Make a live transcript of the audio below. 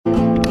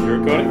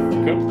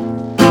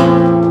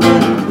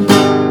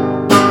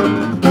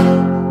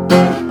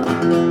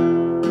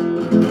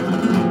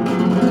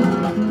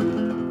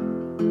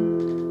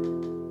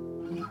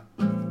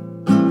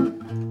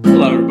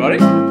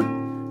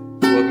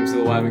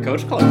Gaming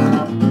Culture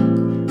Club.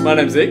 My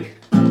name's Zeke.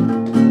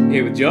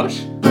 Here with Josh.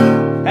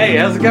 Hey,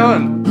 how's it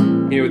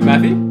going? Here with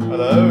Matthew.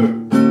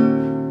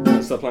 Hello.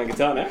 Stop playing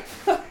guitar now.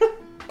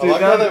 I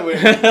like how that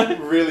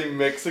went really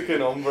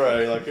Mexican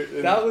hombre.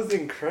 That was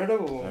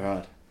incredible.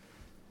 Alright.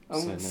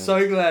 I'm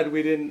so glad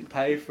we didn't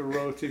pay for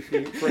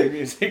royalty-free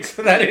music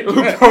for that.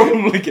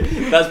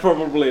 That's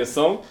probably a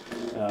song.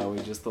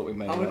 We just thought we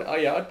made it up. Oh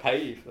yeah, I'd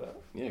pay you for that.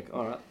 Yeah,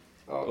 alright.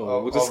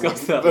 We'll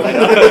discuss that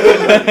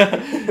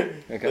later.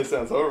 Okay. That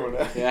sounds horrible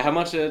now. Yeah, how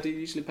much do you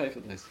usually pay for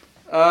this?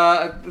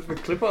 The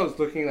clip I was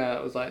looking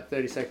at was like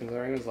 30 seconds. I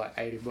think it was like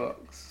 $80.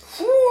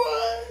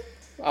 What?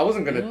 I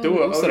wasn't gonna do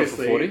we'll it, settle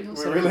for obviously. 40.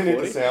 We really need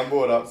the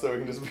soundboard up so we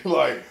can just be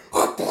like...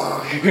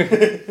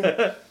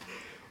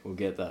 We'll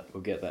get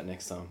that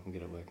next time. We'll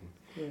get it working.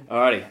 Yeah.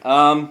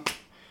 Alrighty.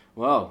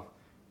 Well,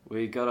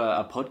 we got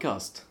a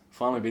podcast.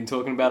 Finally been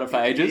talking about it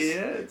for ages.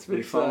 Yeah, it's been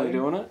We're finally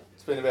doing it.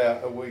 It's been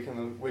about a week in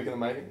the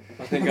making.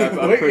 I think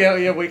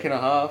week and a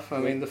half. I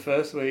mean, the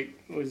first week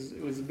was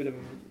a bit of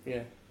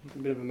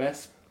a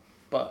mess,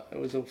 but it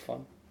was all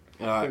fun.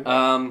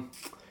 Alright,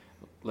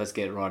 let's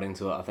get right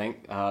into it, I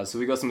think. So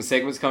we got some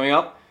segments coming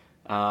up.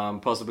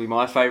 Possibly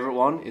my favourite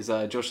one is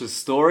Josh's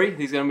story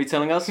he's going to be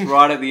telling us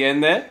right at the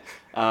end there.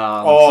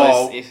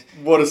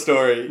 What a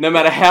story. No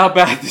matter how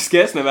bad this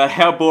gets, no matter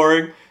how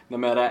boring, no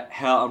matter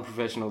how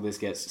unprofessional this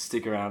gets,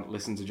 stick around,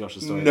 listen to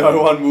Josh's story.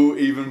 No one will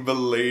even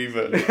believe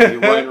it. You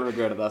won't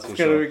regret it, that's for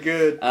sure. It's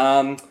going to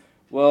be good.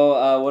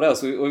 What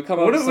else? We've come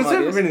up with some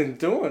ideas. What's everyone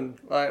doing?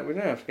 Like, we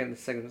don't have to get into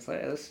segments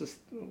later. It's just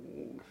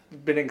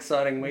been an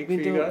exciting week for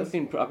you guys.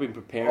 I've been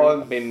preparing.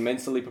 I've been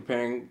mentally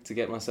preparing to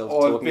get myself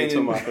talking into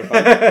a microphone.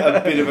 A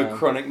bit of a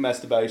chronic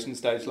masturbation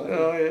stage lately.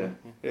 Oh, yeah.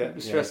 Yeah.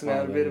 Stressing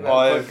out a bit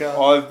about the podcast.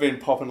 I've been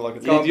popping like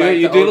a...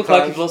 You do look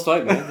like you've lost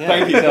weight, man. Yeah.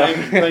 Thank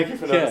you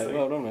for noticing. Yeah,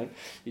 well done, man.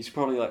 You should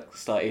probably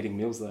start eating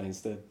meals though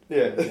instead.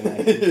 Yeah.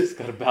 You just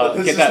got to balance.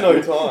 There's Get just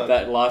no time.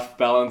 that life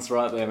balance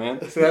right there,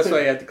 man. So that's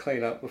why you had to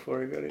clean up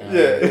before he got in.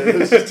 Yeah,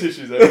 there's just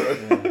tissues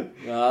everywhere.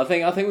 I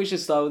think we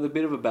should start with a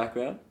bit of a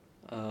background.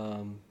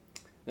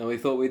 And we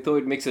thought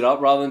we'd mix it up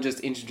rather than just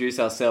introduce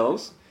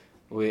ourselves.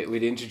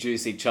 We'd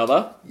introduce each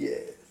other. Yeah.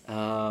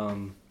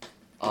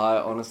 I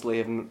honestly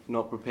have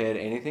not prepared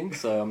anything,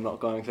 so I'm not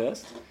going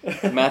first.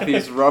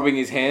 Matthew's rubbing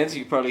his hands.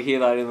 You can probably hear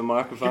that in the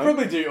microphone. You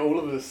probably do all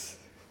of this.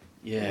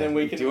 Yeah. Then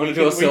we can, do you want to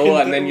do us all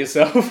and then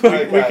yourself?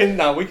 Okay.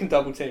 We can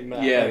double team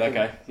Matt. Yeah,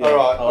 okay. Yeah,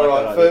 all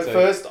right. Like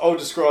First, I'll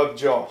describe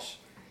Josh.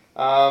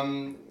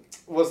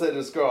 What's that to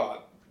describe?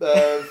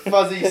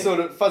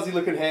 Fuzzy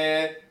looking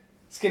hair,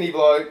 skinny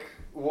bloke,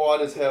 white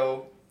as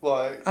hell.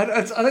 Like, I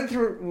don't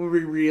think we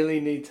really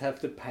need to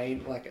have to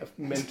paint like a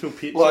mental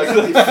picture. like,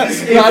 I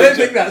don't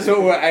think that's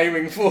what we're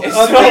aiming for. It's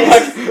not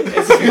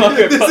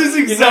like this is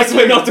exactly.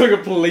 we're not doing a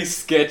police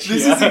sketch.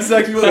 This is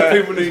exactly what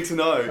people need to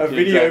know. A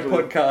video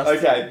Exactly. podcast.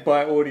 Okay.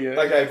 By audio.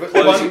 Okay, but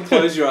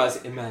Close your eyes.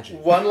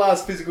 Imagine. one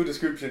last physical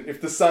description.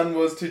 If the sun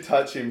was to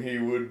touch him, he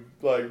would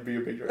be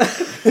a picture.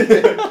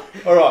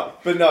 All right,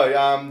 but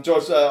no.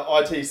 Josh,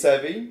 IT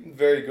savvy,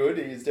 very good.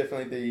 He's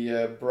definitely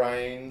the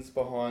brains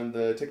behind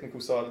the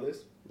technical side of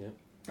this.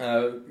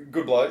 Yeah.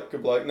 Good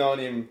bloke. Known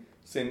him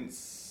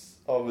since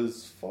I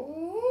was 4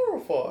 or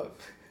 5.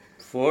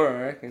 4,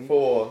 I reckon.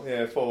 4,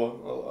 yeah,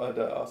 4. I had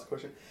to ask a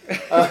question.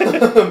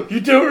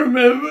 You don't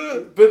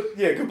remember? But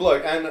yeah, good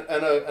bloke and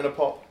a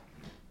pop.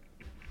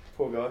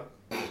 Poor guy.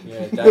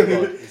 Yeah, dad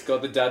bod. He's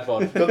got the dad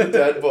bod. Got the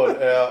dad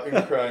bod out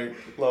in Crane.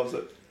 Loves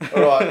it.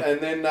 All right,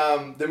 and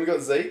then we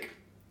got Zeke.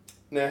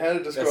 Now, how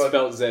to describe? That's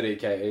spelled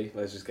Z-E-K-E.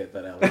 Let's just get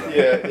that out.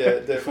 Yeah,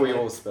 definitely. Before you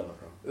all spell it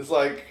wrong. It's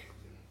like,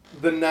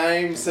 the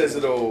name says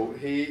it all.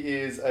 He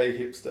is a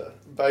hipster.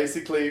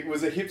 Basically,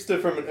 was a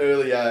hipster from an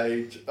early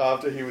age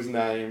after he was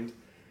named.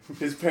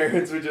 His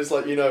parents were just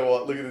like, you know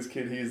what, look at this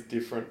kid, he is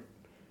different.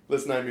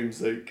 Let's name him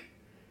Zeke.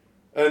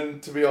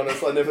 And to be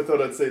honest, I never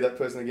thought I'd see that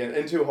person again.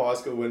 Until high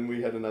school when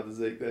we had another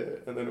Zeke there.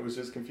 And then it was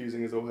just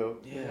confusing as all hell.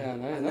 Yeah,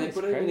 no, and they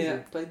put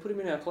him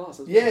in our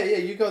class. Yeah,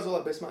 you guys are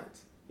like best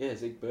mates. Yeah,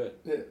 Zeke Burt.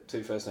 Yeah.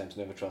 2 first names.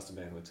 Never trust a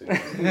man with 2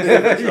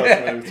 Never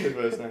trust me with 2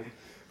 first names.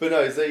 But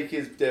no, Zeke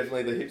is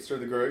definitely the hipster of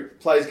the group.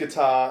 Plays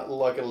guitar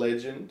like a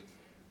legend.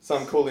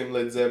 Some call him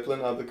Led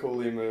Zeppelin, others call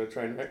him a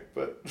train wreck,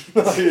 but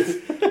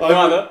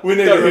we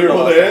need to hear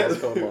all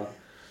that.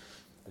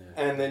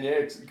 And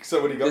then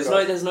so what do you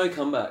got? There's no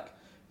comeback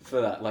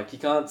for that. Like, you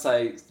can't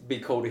be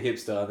called a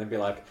hipster and then be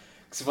like,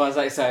 because if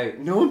I say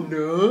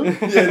no,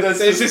 yeah, that's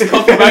it's just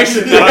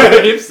confirmation that I'm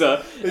a hipster.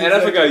 Exactly. And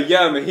if I go,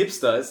 yeah, I'm a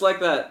hipster, it's like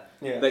that.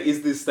 Yeah. That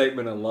is this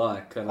statement a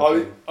lie kind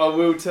of thing. I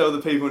will tell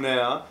the people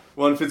now.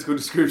 One physical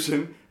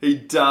description: he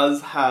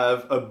does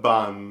have a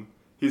bun.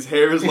 His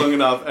hair is long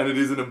enough, and it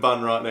is in a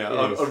bun right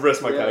now. I've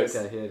rest my case.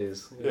 Okay, here it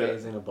is. Yeah,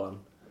 he's in a bun.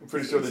 I'm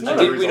pretty sure it's not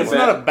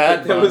a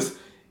bad bun.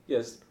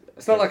 Yes.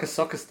 It's not like a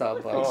soccer star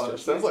bun. Oh, it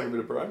sounds like a bit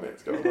of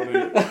bromance going on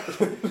here.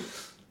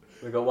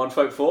 We got one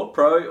vote for,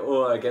 pro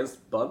or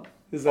against bun.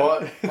 Is that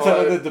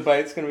what the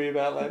debate's going to be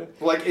about later?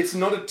 Like, it's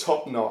not a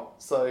top knot,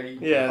 so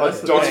Yeah, I that's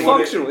the don't thing. It's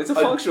want functional. It's a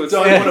I functional.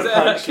 don't It's- want to it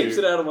punch keeps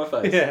you. it out of my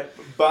face. Yeah.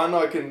 Bun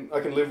I can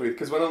live with,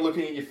 because when I'm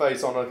looking at your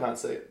face on, I can't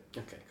see it.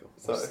 Okay, cool.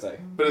 So- I'll stay.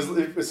 But as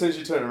soon as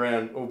you turn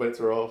around, all bets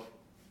are off.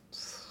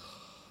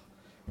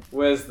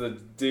 Where's the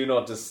do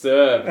not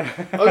disturb?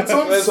 Oh, it's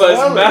on Where's those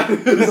silent.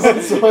 It's on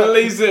manners? silent.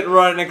 Leaves it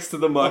right next to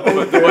the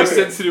microphone. The Okay. most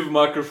sensitive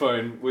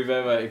microphone we've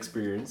ever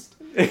experienced.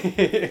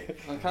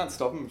 I can't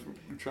stop him from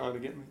trying to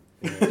get me.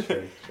 Yeah,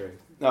 true, true.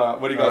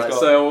 Alright, what do you guys Alright, got?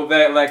 so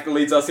that like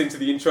leads us into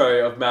the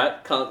intro of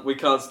Matt. We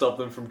can't stop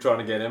them from trying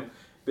to get him.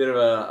 Bit of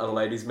a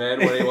ladies' man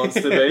when he wants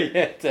to be.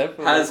 Yeah,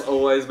 definitely. Has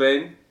always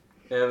been.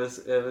 Ever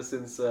since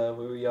we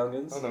were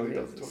youngins. I know he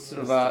doesn't talk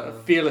Sort about of a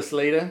fearless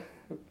leader.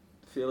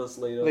 Fearless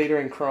leader. Leader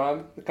in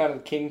crime. The kind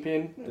of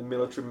kingpin. The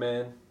military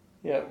man.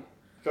 Yeah. You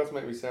guys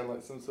make me sound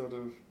like some sort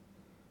of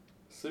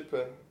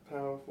super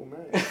powerful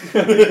man.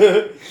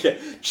 Yeah,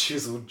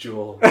 chiseled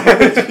jaw.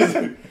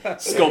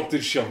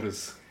 Sculpted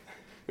shoulders.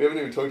 We haven't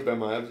even talked about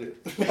my abs yet.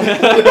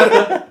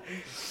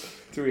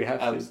 Do we have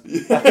to? Abs.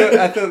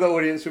 I thought the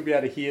audience would be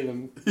able to hear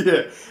them.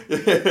 Yeah.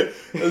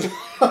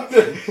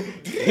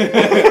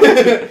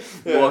 Yeah.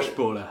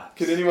 Washboarder.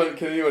 Can anyone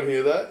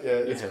hear that? Yeah,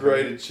 it's Yeah.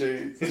 grated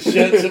cheese. The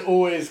shirts are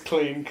always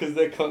clean because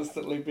they're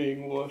constantly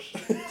being washed.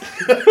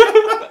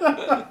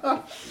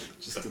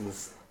 Just in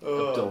this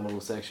Oh.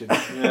 abdominal section.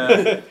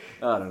 Yeah.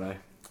 I don't know.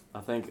 I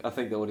think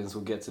the audience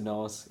will get to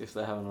know us if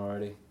they haven't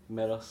already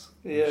met us.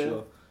 I'm Yeah.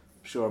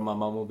 sure my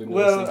mum will be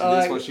Well, listening to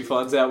this once she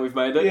finds out we've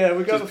made it. Yeah,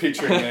 we got Just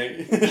picturing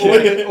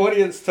me.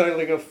 audience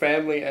totaling of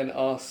family and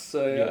us.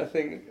 So Yeah. I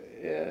think,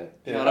 yeah.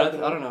 Yeah, I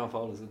don't know if I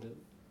listen to it.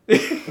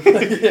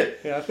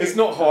 Yeah. I think It's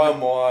not high on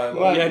my.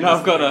 Might Yeah, be no,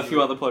 I've got a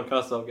few other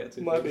podcasts I'll get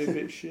to. Might be a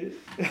bit shit.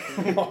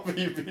 Might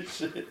be a bit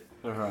shit.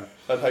 Alright.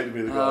 I'd hate to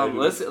be the guy.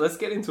 who did Let's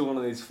get into one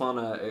of these fun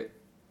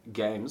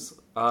games.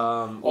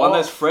 One Oh.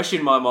 that's fresh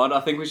in my mind. I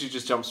think we should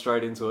just jump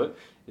straight into it.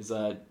 Is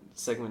a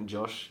segment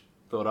Josh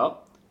thought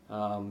up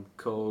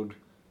called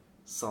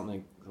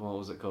something. What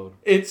was it called?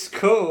 It's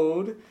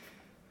called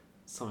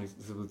Something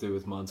to do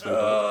with Minesweeper.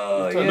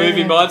 Oh, Yeah.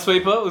 Movie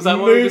Minesweeper. Was that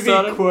what we movie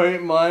decided?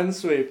 quote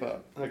Minesweeper.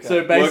 Okay.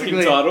 So basically,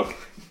 Working title.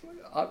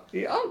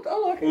 Yeah, I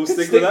like it. We'll Could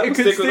stick with that. It We'll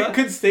could stick with that.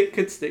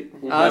 Could stick.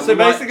 We So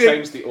might basically,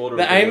 change the order.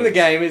 the aim of the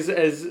game is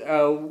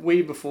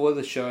we before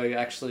the show,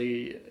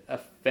 actually a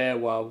fair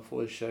while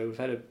before the show, we've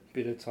had a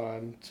bit of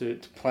time to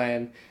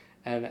plan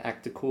and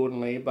act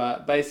accordingly.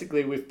 But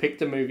basically, we've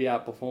picked a movie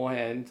out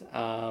beforehand,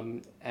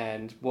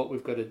 and what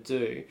we've got to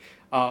do.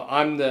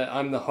 I'm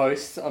the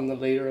host. I'm the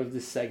leader of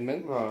this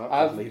segment.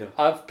 Right.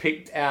 I've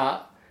picked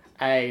out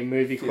a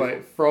movie Fifth.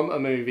 quote from a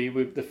movie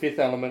with The Fifth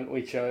Element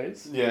we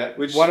chose. Yeah.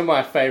 Which One of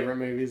my favourite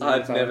movies. of all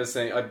I'd time. never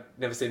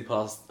seen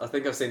past. I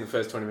think I've seen the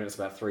first 20 minutes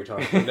about 3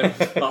 times. I've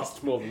never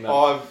passed more than that.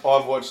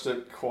 I've watched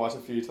it quite a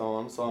few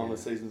times, so I'm a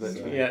seasoned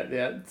veteran.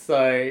 Yeah.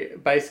 So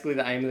basically,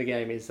 the aim of the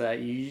game is that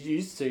you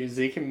used to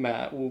Zeke and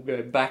Matt will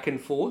go back and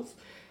forth,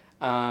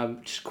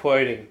 just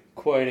quoting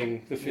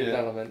The Fifth Yeah.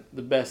 Element,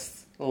 the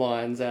best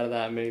lines out of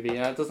that movie.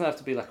 It doesn't have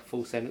to be like a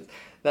full sentence.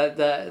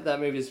 That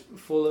movie is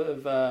full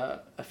of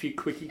a few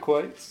quickie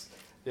quotes.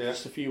 Yeah.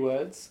 Just a few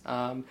words.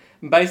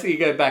 Basically, you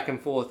go back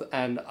and forth,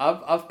 and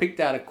I've picked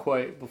out a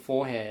quote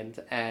beforehand,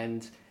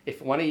 and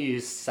if one of you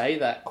say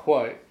that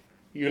quote,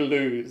 you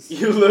lose.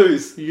 You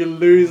lose. You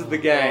lose the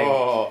game.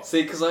 Oh.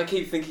 See, because I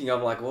keep thinking,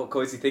 I'm like, what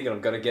quote's he thinking?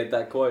 I'm going to get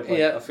that quote. Like,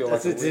 Yeah, I feel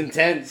like it's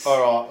intense.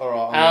 All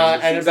right.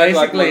 And exactly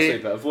like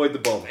basically, Minesweeper. Avoid the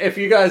bomb. if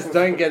you guys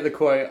don't get the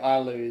quote, I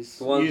lose.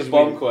 We want Use the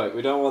bomb win. quote.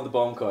 We don't want the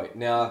bomb quote.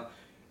 Now,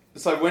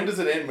 So when does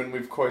it end? When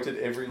we've quoted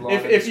every line?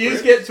 of If the you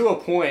script? get to a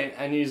point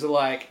and you're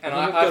like, and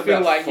I think I we've feel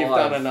got like about you've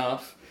 5 done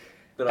enough,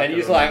 that I and can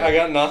you're like, remember.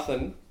 I got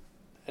nothing,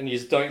 and you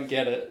just don't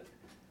get it,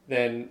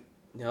 then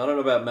Now, I don't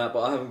know about Matt,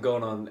 but I haven't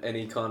gone on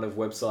any kind of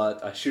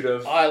website. I should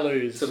have I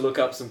lose. to look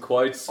up some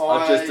quotes.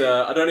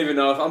 I- I don't even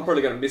know if I'm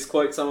probably going to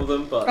misquote some of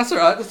them, but That's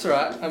alright.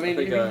 I mean,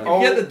 think, if you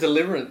I'll- get the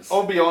deliverance.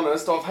 I'll be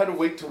honest, I've had a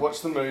week to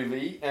watch the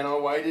movie, and I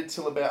waited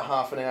till about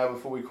half an hour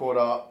before we caught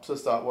up to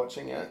start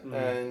watching it,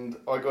 and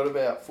I got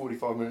about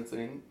 45 minutes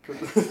in.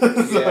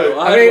 yeah,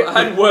 I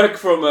had work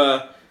from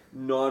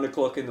 9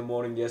 o'clock in the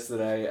morning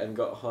yesterday and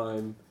got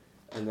home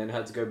and then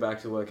had to go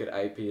back to work at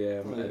 8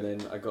 p.m. Yeah. and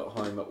then I got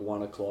home at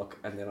 1 o'clock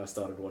and then I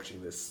started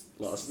watching this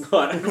last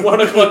night at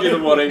 1 o'clock in the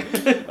morning.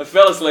 I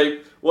fell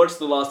asleep, watched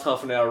the last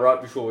half an hour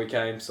right before we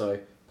came, so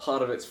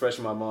part of it's fresh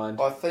in my mind.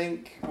 I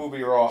think we'll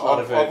be right.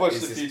 Part of I've it watched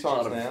is it a few this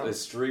times part now. of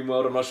this dream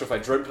world. I'm not sure if I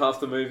dreamt half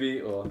the movie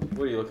or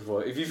what are you looking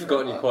for? If you've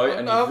forgotten your quote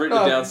and No, you've written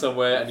no. it down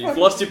somewhere and you've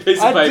lost your piece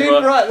of I did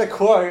paper, write the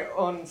quote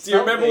on. do you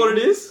remember what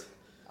it is?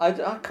 I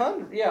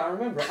can't. Yeah, I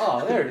remember.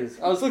 Oh, there it is.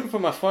 I was looking for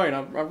my phone.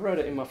 I wrote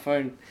it in my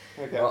phone.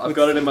 Okay. Well, I've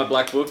got it in my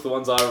black book, the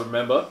ones I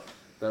remember.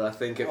 But I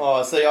think it.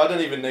 Oh, see, I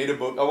don't even need a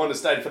book. I want to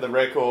state for the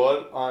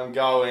record, I'm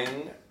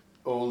going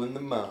all in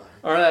the mind.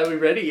 All right, are we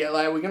ready? Yeah,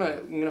 like we're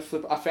gonna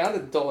flip. I found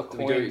 $1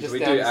 coin do just we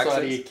down do the side of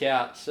accents? your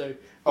couch. So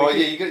Oh,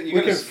 we yeah, you got we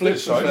to can flip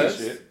showmanship.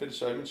 them first. Bit of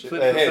showmanship.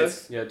 Flip They're them heads.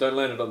 first. Yeah, don't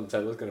land it on the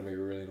table. It's going to be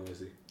really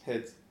noisy.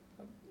 Heads.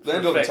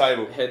 Land on the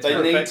table. Heads They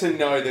need perfect. to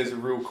know there's a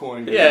real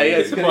coin. Yeah, yeah,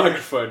 It's it's the gonna-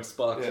 microphone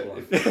sparks Yeah.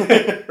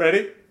 one.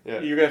 Ready? Yeah.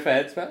 You go for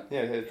heads, Matt?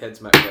 Yeah, head. Heads,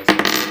 Matt goes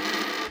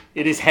first.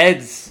 It is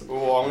heads.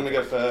 Oh, I'm gonna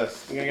go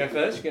first. You're going to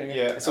go first? You're gonna go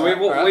Yeah. So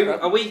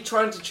Alright. are we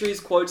trying to choose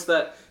quotes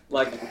that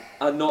like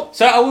are not?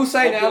 So I will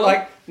say now, Popular?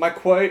 like, my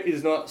quote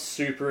is not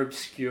super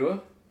obscure.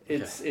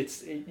 It's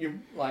you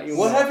like. You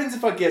What happens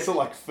if I guess it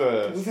like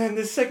first? Then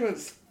this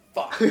segment's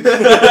fucked. All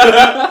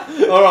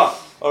right.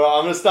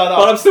 I'm gonna start But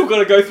off. I'm still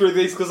gonna go through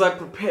these because I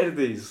prepared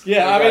these.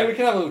 Yeah, I Okay. mean, we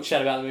can have a little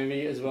chat about the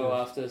movie as well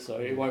after, so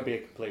it won't be a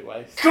complete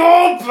waste.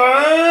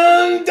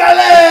 Corbin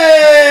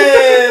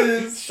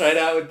Dallas. Straight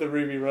out with the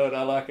ruby rod,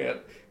 I like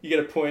it. You get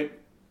a point.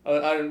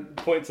 I don't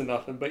points are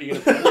nothing, but you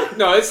get a point.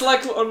 No, it's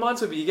like on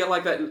Minesweeper, you get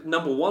like that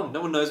number one.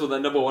 No one knows what that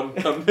number one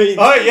means.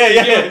 Oh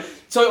yeah.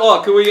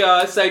 So, can we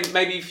say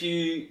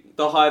maybe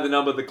the higher the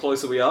number, the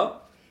closer we are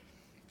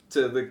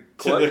to the To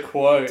quote? the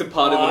quote. To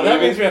part of the that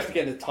movie? means we have to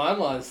get into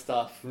timeline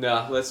stuff.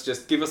 Nah, let's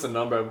just give us a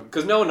number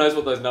because no one knows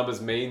what those numbers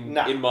mean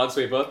Nah. in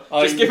Minesweeper.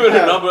 Oh, Just you- give it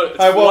a number. It's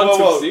Hey, whoa, 1 whoa,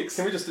 to whoa. 6.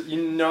 Can we just,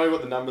 you know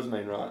what the numbers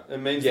mean, right? It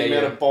means Yeah, the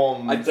amount yeah. of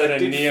bombs. I Instead of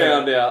did near.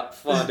 found out.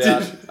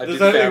 I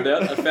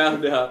There's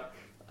found out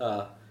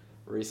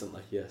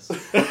recently. Yes,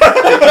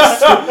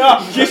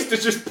 you used to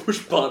just push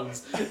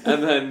buttons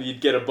and then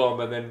you'd get a bomb.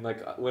 And then,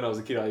 like when I was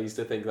a kid, I used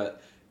to think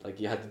that like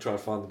you had to try to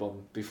find the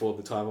bomb before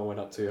the timer went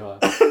up too high.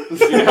 You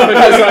know,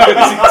 it was like 6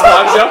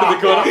 times up in the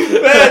corner.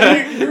 Man,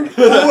 you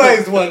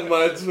always won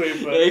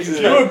Minesweeper.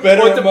 Exactly. You were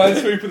better What at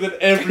Minesweeper than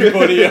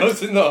everybody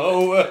else in the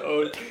whole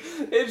world.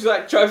 It's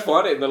like try to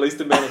find it in the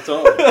least amount of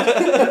time.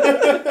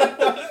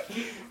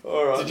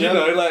 All right. Did you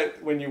know, like,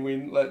 when you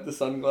win, like, the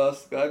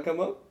sunglass guy come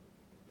up?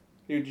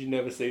 Did you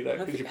never see that?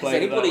 Because you Has play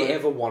it that anybody way.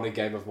 ever won a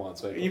game of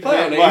Minesweeper? You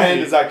play on My hand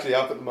easy. is actually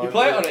up at the You moment.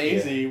 play it on Yeah.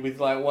 easy with,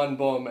 like, one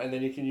bomb, and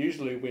then you can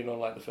usually win on,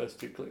 like, the first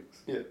 2 clicks.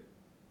 Yeah.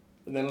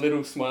 And then a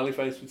little smiley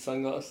face with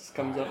sunglasses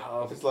comes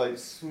up. It's like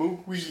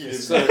smoke weed.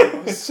 So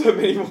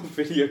many more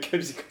video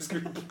games you guys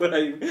could be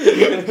playing.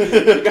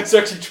 You guys are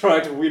actually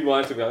trying to win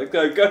Minesweeper. Like,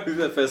 go with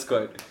that first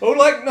quote. Well,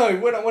 like, no,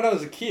 when I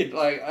was a kid,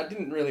 like, I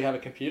didn't really have a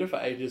computer for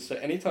ages, so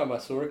anytime I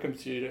saw a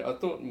computer, I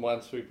thought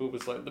Minesweeper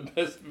was, like, the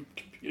best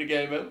computer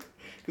game ever.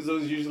 Because it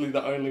was usually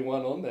the only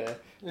one on there.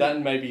 Yeah. That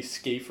and maybe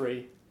Ski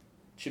Free,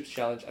 Chips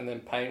Challenge, and then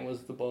Paint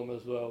was the bomb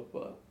as well,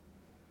 but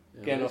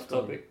getting off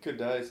topic. Good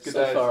days. Good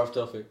So days. far off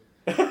topic.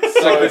 So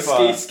Like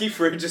far. ski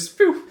free, just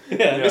phew,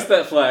 Yeah. missed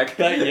that flag.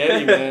 That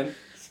Yeti, man.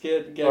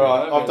 Scared game. All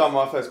right, I've done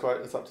my first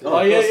quote. It's up to you.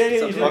 Oh, yeah,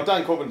 you did. I've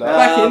done Corbin Dallas.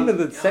 Back into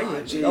the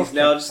segment. Jeez, Okay.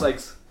 now just like,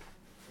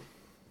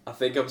 I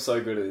think I'm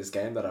so good at this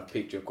game that I've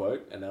picked your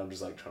quote, and now I'm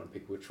just like trying to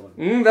pick which one.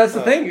 That's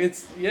the thing.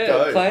 It's,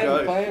 Go, playing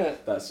go.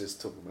 it. That's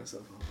just talking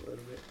myself off a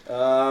little bit.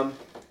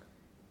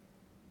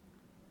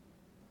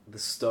 The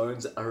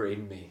stones are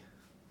in me.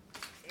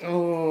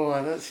 Oh,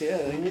 that's, yeah.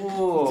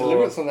 Whoa.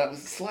 Deliverance on that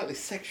was slightly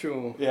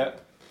sexual. Yeah.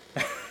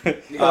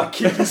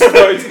 Kidney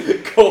stones,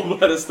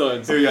 gallbladder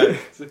stones. Here we go.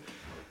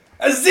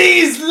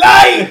 Aziz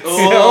Light!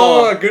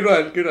 Oh, good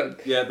one.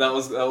 Yeah, that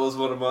was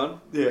one of mine.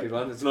 Yeah. Good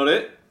one. It's not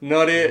it.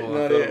 Not it, Oh, I not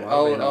thought it. it might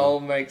have been I'll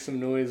make some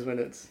noise when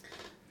it's...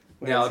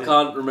 Now I it.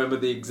 can't remember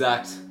the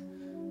exact.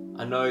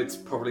 I know it's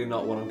probably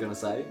not what I'm gonna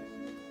say,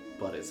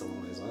 but it's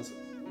along those lines.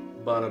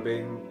 Bada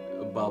bing,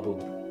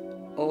 baboom.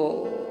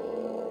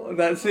 Oh,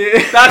 that's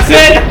it. That's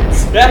it.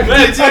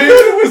 That's I it.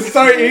 knew it was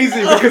so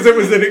easy because it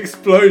was an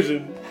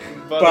explosion.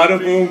 Bada Bada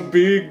boom,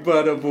 big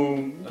bada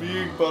boom.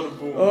 Big bada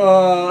boom.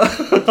 Oh.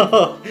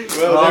 Well,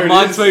 there it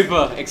is.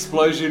 Minesweeper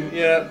explosion.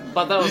 Yeah,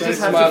 But that You was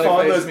just That's have to smiley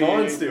find face those for you.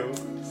 mines still.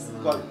 It's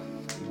like,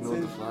 Ignore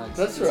the flags.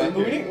 that's It's right. in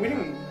But you.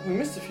 we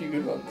missed a few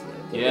good ones.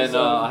 Yeah,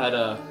 no, I had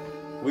a.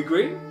 We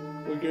green?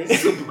 We're good.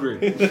 Super green.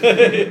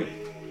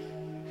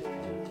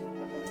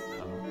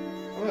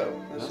 well,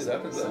 that shit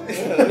happens.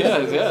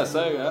 yeah.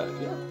 So yeah.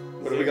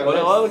 What have we got What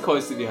next? other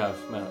quotes did you have,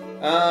 Matt?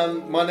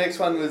 My next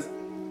one was,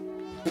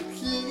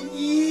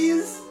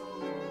 please.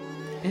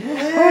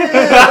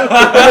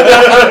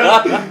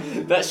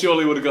 That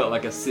surely would have got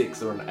like a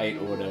 6 or an 8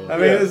 or whatever. I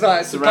mean, it's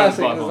like, it's Surrounded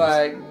classic. by It's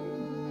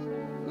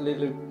bombs. like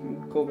little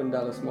Corbin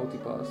Dallas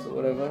multipass or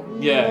whatever.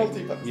 Yeah.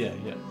 Multipass. Yeah.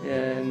 Yeah,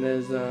 and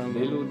there's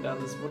Little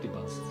Dallas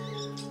Multibus.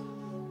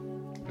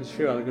 there's a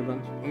few other good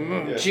ones.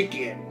 Yeah.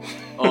 Chicken.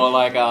 Or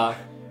like, you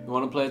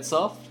want to play it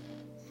soft?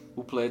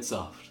 We'll play it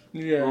soft.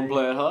 Yeah. Want to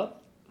play it hard?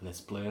 Let's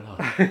play it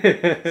hard.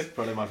 It's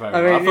probably my favourite.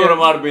 I mean, I thought yeah. it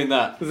might have been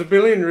that. There's a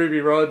billion ruby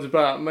rods,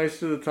 but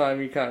most of the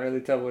time you can't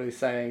really tell what he's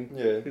saying.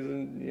 Yeah.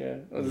 Yeah.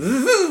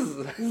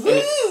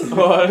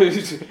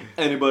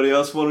 Anybody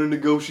else want to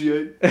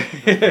negotiate?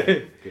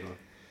 Good one.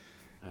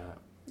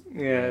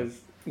 Yeah. It's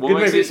What good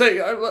makes movie. it-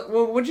 So,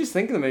 well, what did you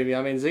think of the movie?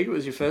 I mean, Zeke, it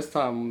was your first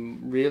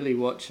time really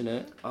watching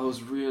it. I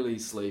was really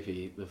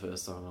sleepy the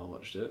first time I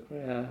watched it.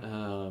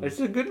 Yeah. It's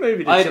a good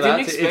movie to I chill didn't out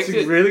to. It's expect a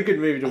it. really good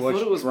movie to I watch.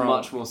 thought it was drunk.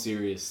 much more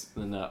serious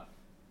than that.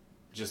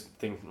 Just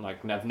think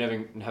like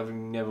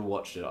having never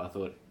watched it,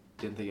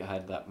 didn't think it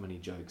had that many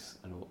jokes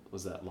and it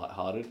was that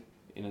lighthearted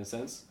in a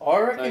sense. I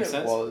reckon Makes it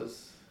sense.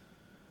 was.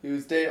 It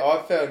was there.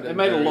 I found it. They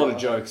made a very lot of light.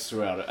 jokes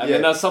throughout it, and Yeah.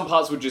 then some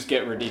parts would just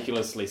get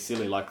ridiculously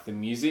silly, like the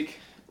music,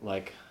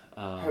 like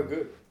How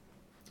good?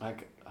 I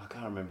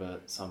can't remember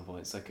at some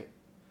points. Like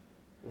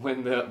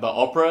when the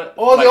opera.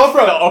 Oh, the like,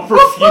 opera! The opera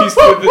fused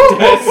with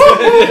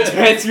the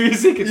dance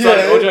music. It's Yeah,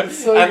 like audio.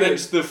 it's so and good. then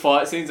just the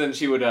fight scenes, and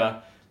she would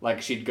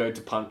like she'd go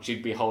to punch.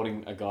 She'd be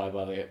holding a guy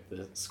by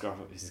the scruff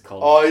of his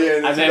collar. Oh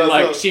yeah, and then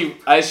like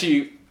as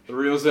she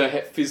reels her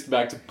fist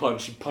back to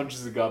punch, she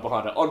punches the guy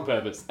behind her on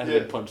purpose, and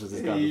then punches this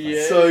guy. In the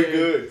face. Yeah. so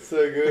good, so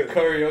The good.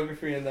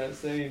 choreography in that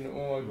scene,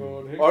 oh my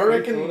god. Who I thought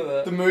reckon of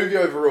that? the movie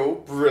overall,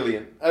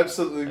 brilliant,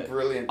 absolutely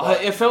brilliant.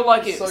 It felt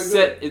like it So good.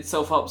 set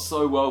itself up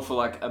so well for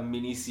like a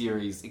mini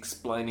series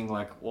explaining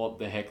like what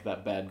the heck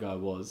that bad guy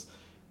was,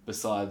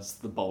 besides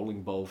the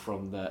bowling ball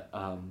from that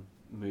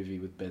movie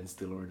with Ben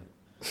Stiller in it.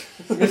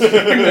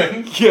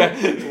 Yeah,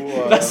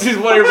 Wow. that's just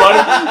what it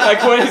reminded.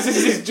 Like when it's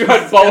just this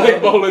giant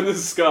bowling ball in the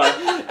sky,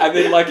 and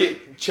then like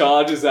it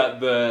charges at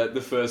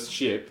the first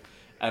ship,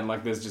 and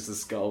like there's just a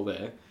skull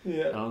there. And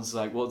Yeah. I was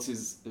like, what's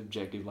his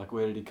objective? Like,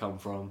 where did he come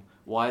from?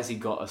 Why has he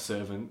got a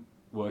servant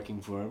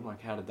working for him?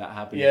 Like, how did that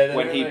happen? Yeah, then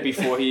when he like-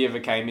 before he ever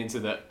came into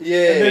the Yeah,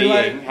 And then, being,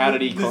 like, how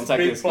did he this contact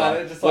big this guy?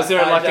 planet just, Was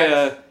like, there like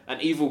hijacks- an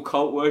evil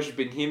cult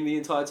worshipping him the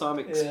entire time,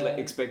 Yeah.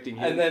 expecting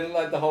him? And then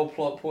like the whole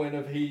plot point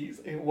of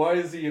why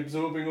is he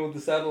absorbing all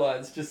the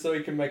satellites just so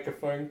he can make a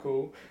phone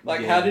call?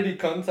 Like Yeah. how did he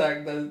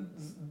contact the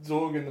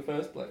Zorg in the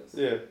first place?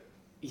 yeah.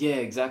 yeah,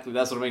 exactly.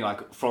 That's what I mean.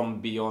 Like from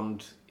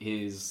beyond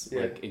his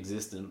Yeah. like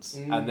existence,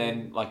 Mm. and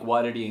then like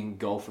why did he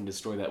engulf and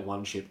destroy that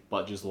one ship,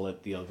 but just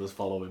let the others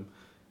follow him?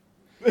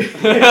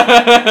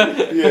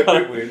 Yeah,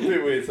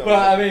 bit weird. But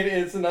I mean,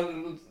 it's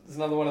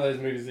another one of those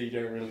movies that you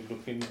don't really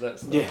look into that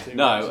stuff. Yeah, too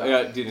no, much.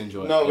 I did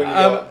enjoy it. No, when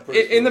yeah. you got Bruce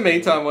In the Willis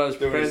meantime, while I was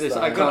doing preparing his this,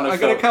 stuff. I got a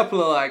felt-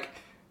 couple of like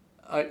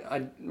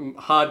I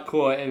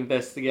hardcore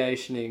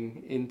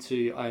investigating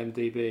into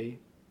IMDb.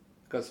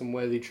 Got some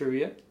worthy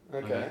trivia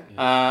Okay.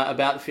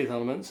 about The Fifth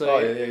Element. So Oh,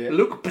 yeah.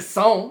 Luc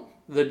Besson,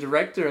 the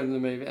director of the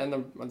movie and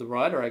the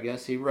writer, I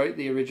guess, he wrote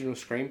the original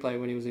screenplay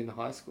when he was in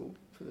high school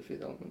for The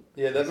Fifth Element.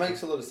 Yeah, that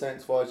makes a lot of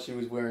sense why she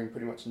was wearing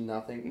pretty much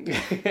nothing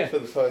Yeah. for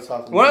the first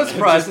half of the Well, movie. that's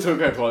surprised- Just took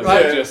her clothes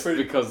Right. off just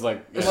Pretty- because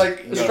like It's yeah.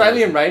 like- No,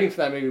 Australian rating for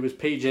that movie was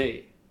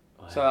PG.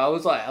 Oh, So I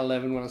was like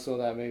 11 when I saw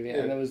that movie, Yeah.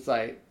 and there was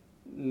like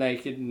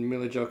naked and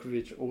Mila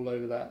Djokovic all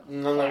over that.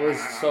 No, I was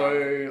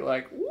so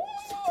like,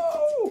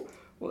 whoa,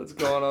 what's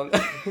going on?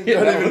 You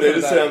Yeah, don't that even was need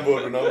a that.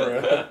 soundboard when I'm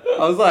around.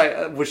 I was like,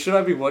 well, should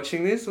I be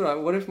watching this? Like,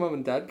 what if mum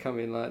and dad come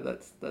in? Like,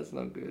 that's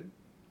not good.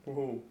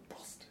 Ooh,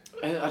 busted.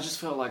 And I just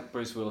felt like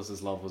Bruce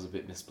Willis's love was a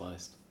bit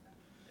misplaced.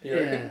 You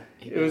reckon?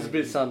 It was a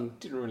bit sudden.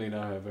 Didn't really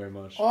know her very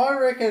much. I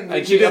reckon And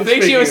that she didn't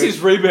think she was speaking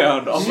his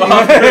rebound She-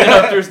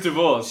 after his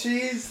divorce.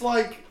 she's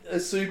like a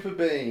super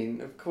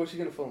being. Of course,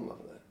 you're gonna fall in love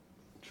with her.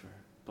 True,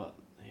 but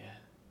yeah,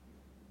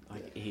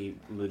 like he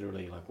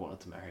literally like wanted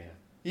to marry her.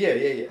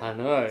 Yeah. I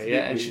know, It's a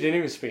yeah, bit and she weird. didn't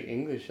even speak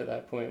English at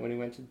that point when he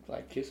went to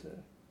like kiss her.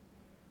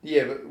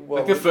 Yeah, but well,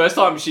 Like the first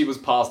time she was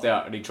passed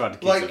out and he tried to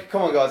kiss like, her.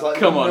 come on, guys, like,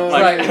 Come on, no,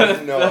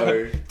 like-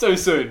 no, Too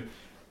soon.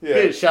 yeah.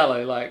 Bit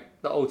shallow, like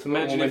the ultimate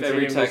Imagine woman if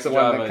every to him was taxi the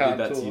one driver that can't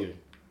did that talk. to you. Just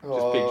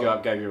Oh, picked you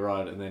up, gave you a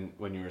ride, and then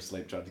when you were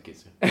asleep, tried to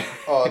kiss you.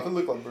 Oh, if it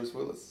looked like Bruce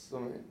Willis, I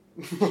mean,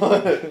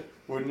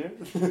 wouldn't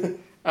you?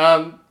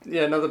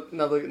 Yeah,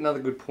 another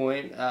good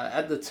point.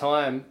 At the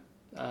time,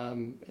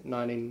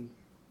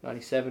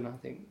 1997, I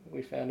think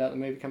we found out the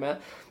movie came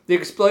out. The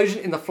explosion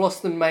in the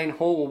Floston Main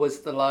Hall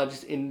was the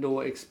largest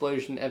indoor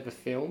explosion ever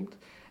filmed,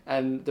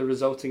 and the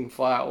resulting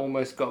fire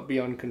almost got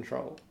beyond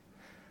control.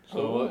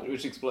 So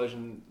which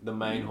explosion? The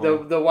main hall.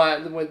 The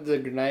one with the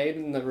grenade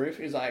in the roof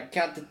is like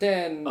count to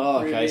 10. Oh,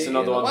 okay, so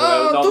not the one, ones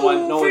where they- not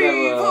one- not where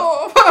they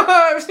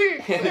were-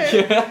 2, 3, 4,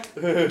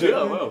 5, 6.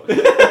 Yeah, well.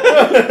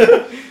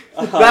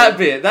 That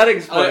bit, that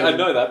explosion. I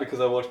know that because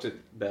I watched it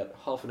about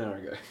half an hour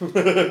ago.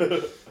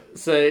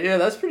 So yeah,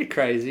 that's pretty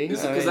crazy.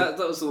 Because I mean, that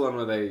was the one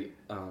where they,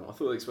 I thought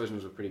the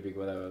explosions were pretty big,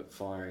 where they were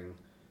firing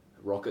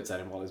rockets at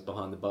him while he was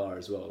behind the bar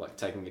as well, like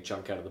taking a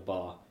chunk out of the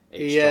bar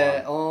each yeah.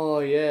 time. Oh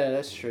yeah,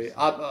 that's true.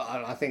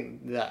 I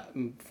think that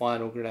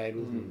final grenade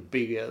was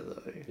bigger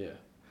though. Yeah.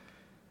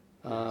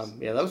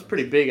 Yeah, that was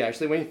pretty big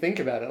actually. When you think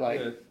about it,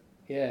 like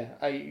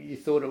Yeah. you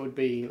thought it would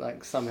be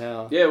like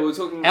somehow. Yeah, we were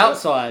talking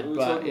Outside, we were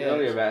but, talking yeah.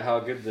 earlier about how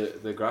good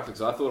the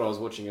graphics. I thought I was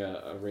watching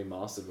a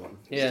remastered one.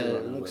 Yeah, Still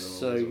don't it know looks whether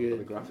so or not good.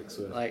 The graphics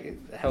were.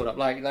 Like held up,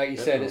 like you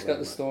said, it's got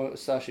the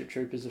Starship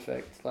Troopers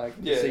effect. Like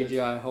Yeah, the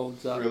CGI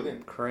holds up,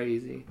 brilliant.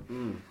 crazy.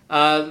 Mm.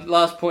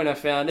 Last point I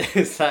found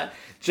is that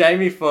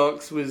Jamie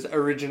Foxx was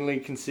originally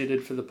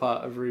considered for the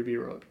part of Ruby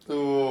Rock.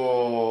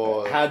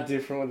 Oh, How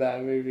different would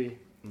that movie?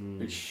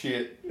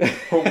 shit.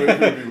 Whole movie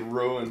would be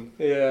ruined.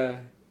 Yeah,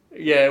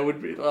 yeah, it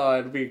would be. Oh,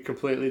 it'd be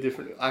completely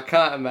different. I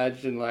can't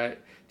imagine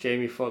like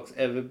Jamie Foxx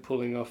ever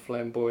pulling off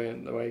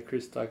flamboyant the way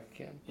Chris Tucker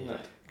can. Yeah. It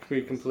could be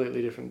a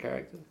completely different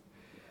character.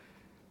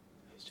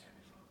 Who's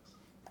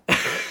Jamie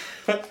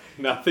Foxx?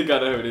 No, I think I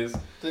know who it is.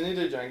 Didn't he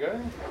do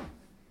Django?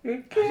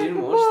 I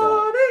didn't watch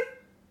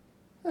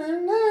that.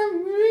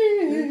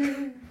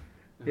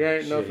 You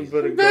ain't nothing Jeez.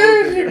 but a gold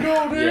There's your digger.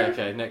 gold Yeah, digger.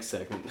 okay, next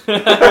segment.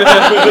 like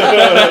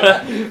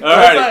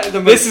Alright, the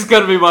this is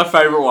going to be my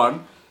favourite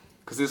one,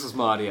 because this was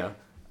my idea.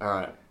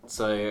 Alright,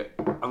 So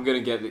I'm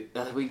gonna get.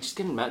 Are we just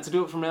getting Matt to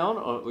do it from now on,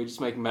 or are we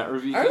just making Matt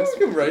review I things? think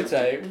we can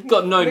rotate. We can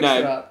Got no mix it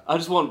name. up. I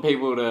just want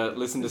people to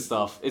listen to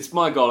stuff. It's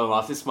my goal in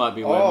life. This might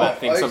be where Oh, Matt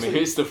thinks I'm a actually-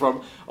 hipster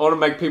from. I want to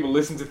make people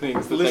listen to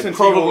things that Listen they to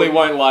probably your-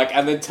 won't like,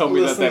 and then tell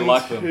me that they Listen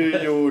like them.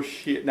 to your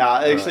shit.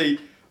 Nah, actually,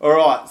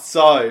 alright,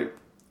 so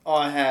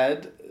I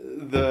had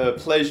the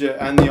pleasure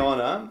and the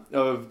honour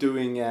of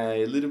doing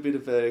a little bit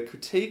of a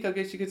critique, I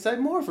guess you could say,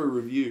 more of a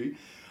review,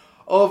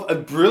 of a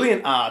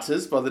brilliant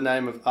artist by the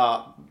name of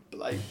Art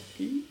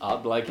Blakey.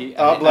 Art Blakey.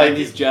 Art And Blakey.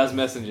 his Jazz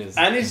Messengers.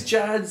 And his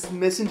Jazz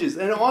Messengers.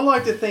 And I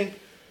like to think,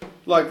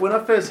 like, when I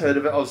first heard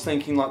of it, I was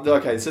thinking, like,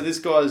 okay, so this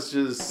guy's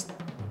just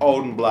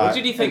old and black. What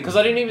did you think? Because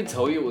I didn't even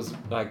tell you it was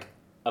like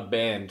a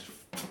band.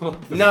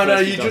 No,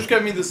 you just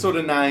gave me the sort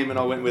of name and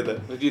I went with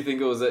it. Did you think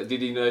it was?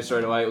 Did you know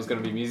straight away it was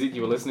going to be music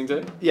you were listening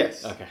to?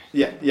 Yes. Okay.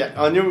 Yeah.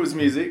 I knew it was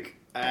music,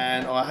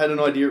 and I had an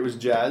idea it was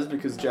jazz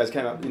because jazz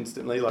came up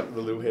instantly, like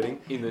the little heading.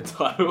 In the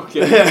title.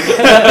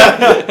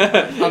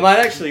 I might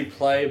actually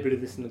play a bit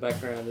of this in the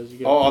background as you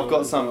go. Oh, through I've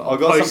got it. some. I'll I've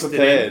got post some it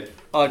prepared. in.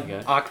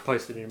 Okay. I could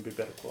post it in a bit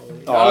better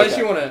quality. Oh, Unless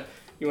okay.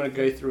 you wanna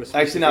go through a.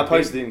 Actually, specific no,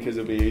 post bit. it in because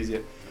it'll be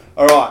easier.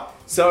 All right.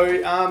 So,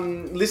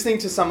 listening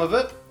to some of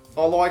it,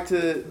 I like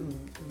to.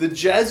 The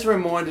jazz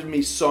reminded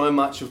me so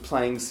much of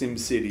playing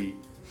SimCity.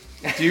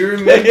 Do you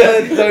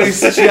remember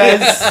those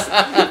jazz?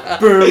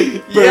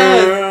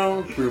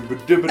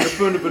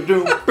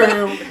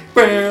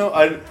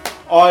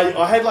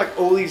 I had like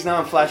all these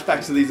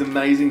flashbacks to these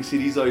amazing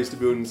cities I used to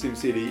build in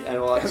SimCity,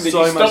 and like And then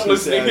so you much stopped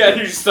listening nostalgia.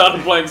 and you just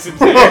started playing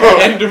SimCity.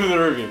 End of the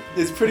review.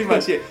 It's pretty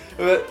much it.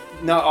 But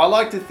no, I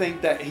like to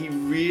think that he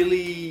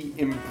really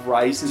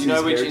embraces Do you know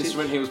his which heritage.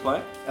 instrument he was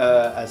playing?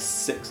 A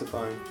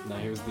saxophone. No,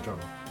 he was the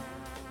drummer.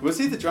 Was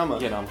he the drummer?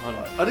 Yeah, no, I'm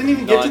 100. I didn't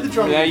even get to the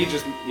drummer. Yeah, he's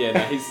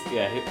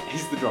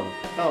the drummer.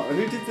 Oh, and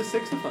who did the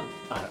saxophone?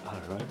 I don't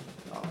know.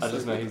 Oh, I so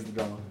just know good. he's the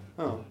drummer.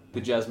 Oh.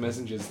 The Jazz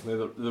Messengers.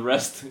 The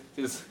rest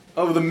is.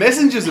 Oh, the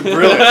messengers are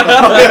brilliant.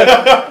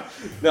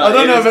 No, I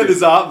don't it know is about good.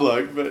 this art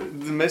bloke, but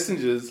the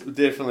messengers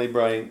definitely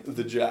bring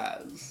the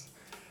jazz.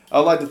 I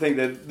like to think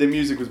that their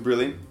music was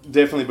brilliant,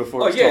 definitely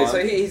before Oh its yeah, time.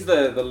 so he's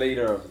the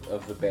leader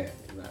of the band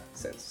in that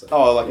sense. So.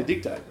 Oh, like a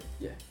dictator.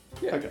 Yeah.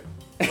 Yeah. Okay.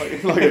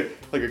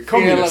 like a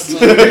communist.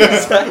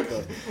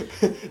 Exactly.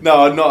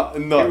 No, I'm not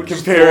He would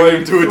just comparing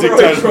him to a throw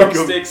dictator.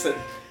 drumsticks and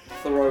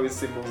throw his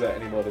symbols at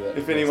anybody.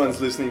 If anyone's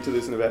listening to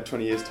this in about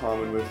 20 years'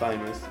 time when we're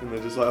famous, and they're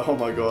just like, oh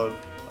my god,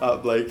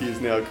 Art Blakey is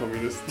now a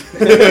communist.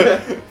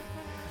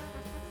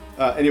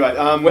 Anyway,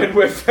 when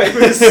we're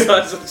famous,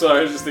 I'm sorry,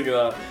 I was just thinking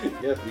that.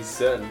 You have to be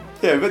certain.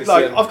 yeah, but It's,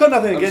 like, I've got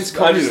nothing against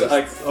I just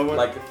communists. I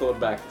want- thought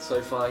back.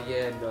 So far,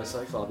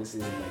 so far this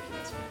isn't making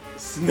us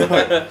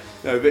famous.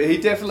 No, but he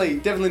definitely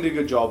did a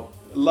good job.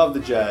 Love the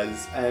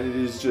jazz, and it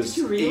is just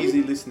Did you really?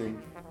 easy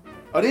listening.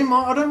 I don't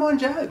mind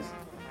jazz.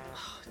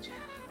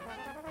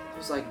 I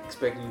was like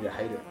expecting you to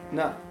hate it.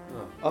 No,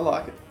 Oh. I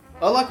like it.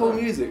 I like all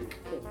music.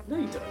 No,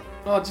 you don't.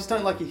 Oh, I just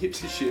don't like your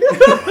hipster shit.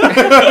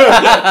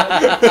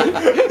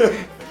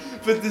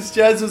 But this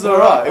jazz was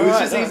alright. It was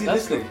just easy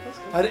listening.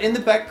 I had it in the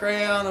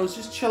background. I was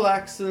just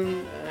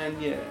chillaxing,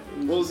 and yeah.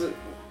 What was it?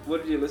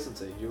 What did you listen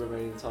to? Do you remember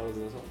any of the titles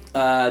of the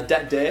song?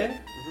 Dat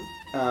Dare,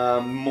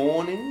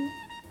 Morning.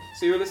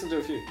 So you were listening to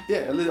a few.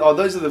 Yeah,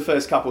 those are the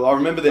first couple. I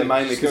remember them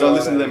mainly because I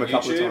listened to them a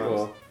couple of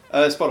YouTube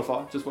times.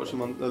 Spotify. Just watch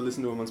them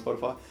listen to them on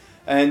Spotify,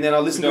 and then I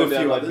listened to a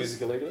few others.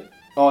 Music illegally?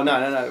 Oh no!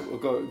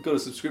 I've got a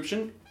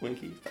subscription.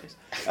 Winky face.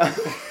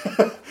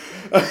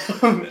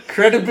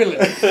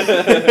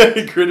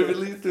 Credibility.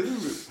 Credibility through the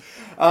roof.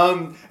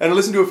 And I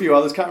listened to a few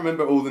others. Can't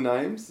remember all the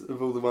names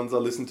of all the ones I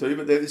listened to,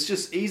 but it's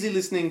just easy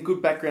listening,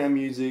 good background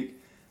music,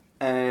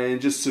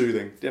 and just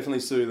soothing. Definitely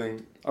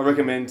soothing. I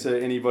recommend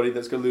to anybody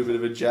that's got a little bit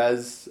of a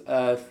jazz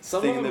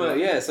Some thing of in them their are, life.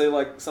 yeah, so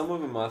like some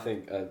of them I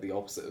think are the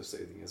opposite of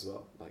soothing as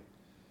well. Like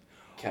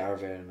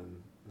Caravan and...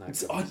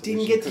 I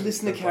didn't get to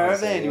listen to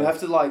Caravan. You have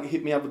to like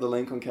hit me up with the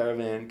link on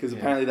Caravan because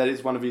apparently that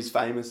is one of his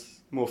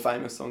more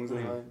famous songs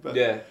anyway. But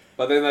yeah,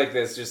 but then like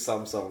there's just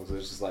some songs where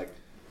it's just like,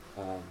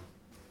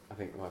 I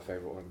think my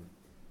favourite one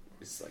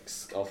is like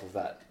off of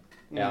that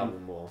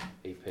album or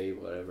EP,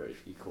 whatever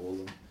you call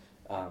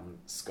them,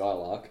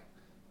 Skylark.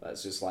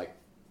 That's just like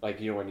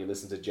you know when you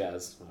listen to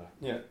jazz.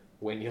 Yeah.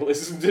 When you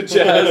listen to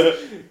jazz,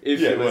 if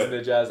Yeah, you listen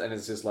to jazz, and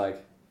it's just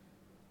like,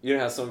 you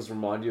know how songs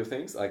remind you of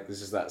things? Like,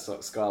 this is that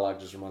Skylark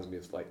just reminds me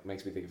of, like,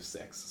 makes me think of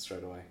sex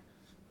straight away.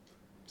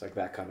 It's like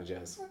that kind of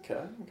jazz.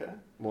 Okay.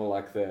 More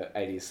like the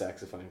 80s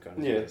saxophone kind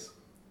of Yeah. jazz.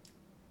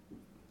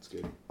 It's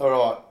good. All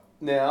right.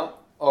 Now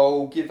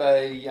I'll give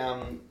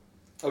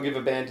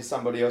a band to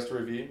somebody else to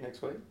review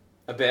next week.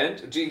 A band?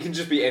 It can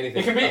just be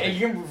anything.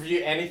 You can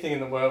review anything in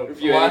the world.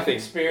 Review Life anything.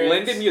 experience.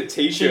 Lend him your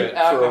t-shirt cheap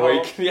for a alcohol.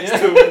 week. He has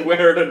to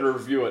wear it and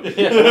review it.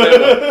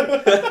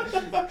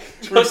 Yeah.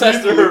 Just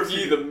has to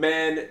review the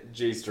man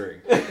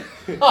G-string.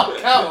 Oh,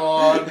 come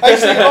on.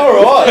 Actually, all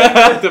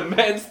right. The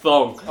man's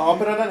thong. Oh,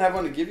 but I don't have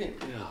one to give you.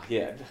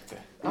 Yeah.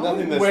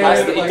 Nothing that's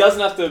Wear it, He like, doesn't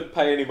have to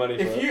pay any money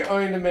for if it. you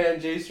owned a man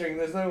G-string,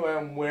 there's no way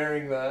I'm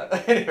wearing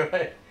that.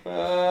 Anyway.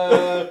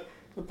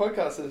 The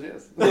podcast says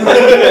yes.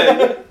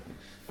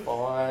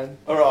 Fine.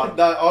 All right.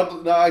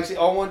 No, actually,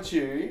 I want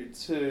you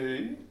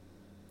to.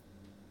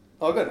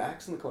 I've got an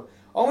axe in the corner.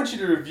 I want you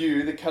to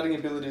review the cutting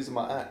abilities of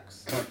my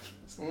axe.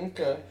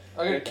 Okay.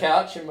 I got a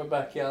couch in my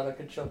backyard I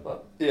could chop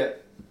up. Yeah.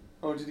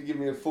 I want you to give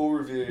me a full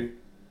review.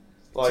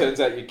 Turns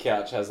out your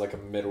couch has like a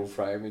metal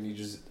frame and you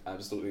just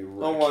absolutely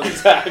wreck want-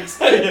 its axe.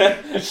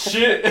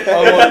 Shit.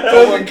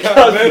 I want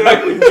cut metal.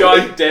 Like with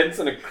giant dents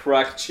and a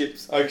cracked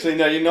chips. Actually,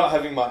 no, you're not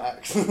having my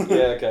axe. Yeah,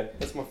 okay.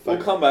 That's my We'll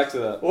favourite. come back to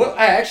that. Well,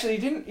 hey, actually,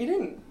 you didn't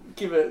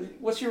give it.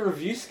 What's your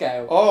review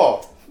scale?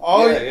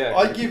 Yeah.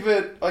 I give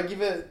it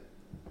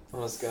Oh,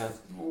 let's go.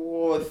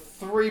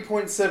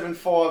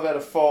 3.75 out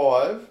of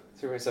 5.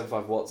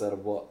 3.75 watts out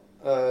of what?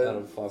 Out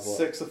of 5 watts.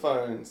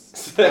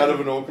 Saxophones out of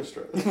an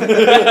orchestra.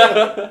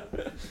 Alright.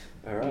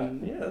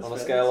 Yeah, that's On a fair,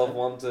 scale that's of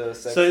 1 to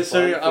So-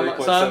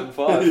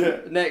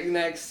 3.75. Yeah.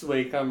 Next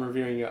week, I'm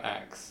reviewing your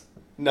axe.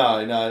 No,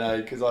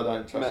 because I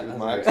don't trust you with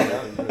my Matt axe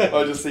hasn't now.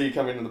 I just see you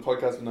come into the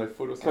podcast with no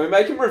foot or Can we something.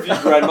 make him review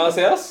Grandma's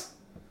House?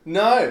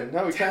 No, we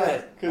Damn can't.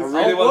 it. I 'Cause-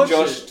 really I'll want watch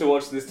Josh it. to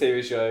watch this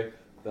TV show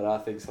that I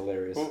think's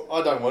hilarious. Well,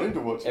 I don't want him to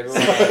watch it.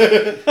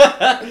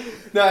 Everyone-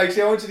 No,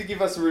 actually, I want you to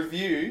give us a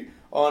review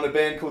on a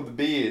band called The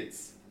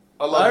Beards.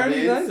 I I love The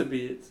already know Beards. the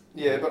beards.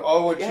 Yeah, but I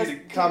want Yes. you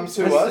to come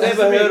to Has- us.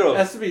 Never heard of.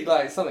 Has to be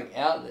like something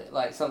out there,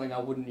 like something I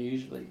wouldn't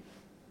usually.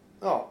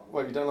 Oh,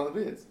 wait, you don't like The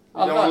Beards?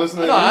 You I'm don't not- want to listen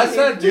to no, them? I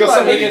said You got do something He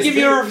like can against give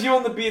you a Beards? review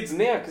on the Beards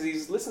now because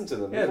he's listened to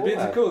them. Yeah, before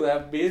beards are that. cool. They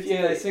have beards Yeah.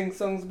 and they sing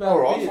songs about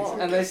Alright, beards. fine.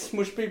 And they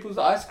smush people's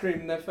ice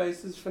cream in their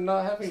faces for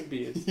not having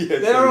beards. Yeah,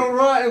 They're true.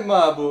 alright in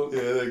my book.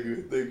 Yeah,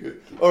 they're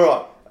good.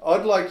 Alright,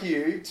 I'd like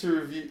you to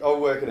review... I'll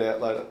work it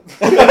out later.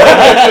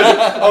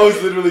 I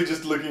was literally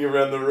just looking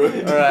around the room.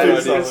 to Alright, do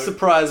it's something. a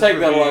surprise Take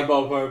that review. light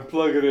bulb home,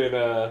 plug it in,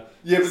 Yeah,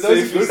 but see, those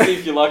if are you, good. see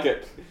if you like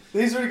it.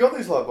 He's already got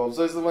these light bulbs.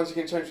 Those are the ones you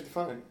can change with your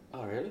phone.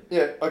 Oh, really?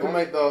 Yeah, I can What?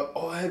 make the...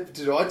 Oh,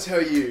 did I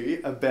tell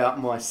you about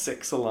my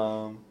sex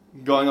alarm?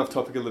 Going off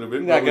topic a little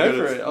bit. No, but we're go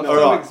gonna- for it. Off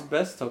Alright. topic's the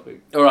best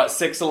topic. Alright,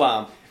 sex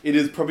alarm. It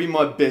is probably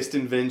my best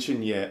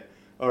invention yet.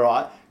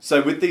 Alright,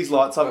 so with these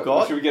lights I've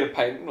got... Should we get a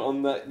patent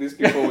on this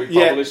before we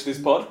Yeah. publish this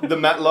pod? The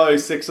Matt Lowe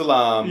sex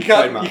alarm You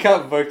can't trademark. you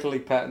can't vocally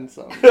patent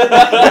something.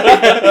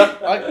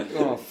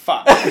 Oh,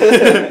 fuck.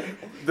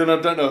 Then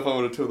I don't know if I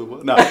want to tell the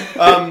world. No.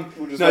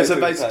 We'll just No, wait so till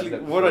we basically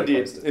patent it what I before we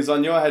did post it. is I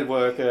knew I had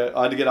work.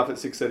 I had to get up at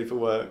 6:30 for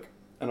work,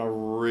 and I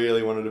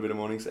really wanted a bit of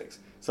morning sex.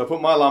 So I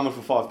put my alarm on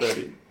for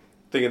 5:30,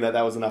 thinking that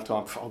was enough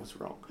time. I was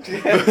wrong.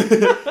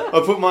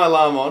 I put my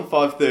alarm on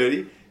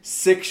 5:30.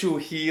 Sexual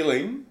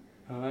healing.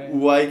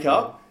 Wake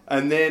up,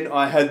 and then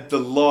I had the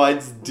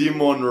lights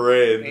dim on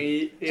red.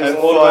 Just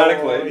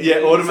automatically?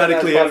 Yeah,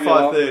 automatically at Is that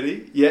part of your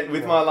 5:30. Yeah,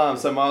 with my alarm.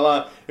 So my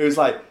alarm, it was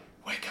like,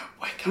 wake up.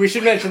 We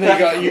should mention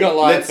that you got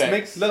light Let's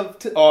effects. make love.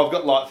 Oh, I've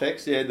got light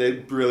effects. Yeah, they're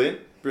brilliant.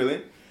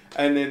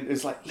 And then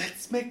it's like,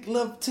 let's make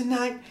love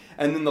tonight.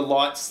 And then the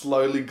lights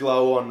slowly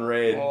glow on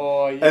red.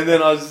 Oh, yeah. And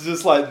then I was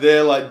just like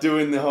there, like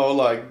doing the whole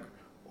like,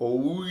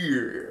 oh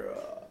yeah,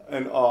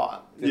 and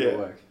Didn't yeah.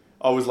 work.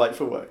 I was late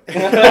for work.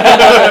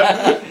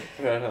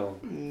 Right on.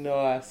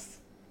 Nice.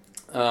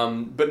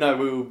 But no,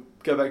 we'll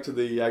go back to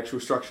the actual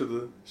structure of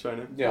the show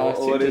now. Yeah, Oh,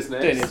 all it is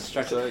don't next. need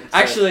structure. So-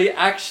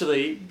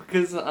 Actually,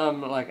 because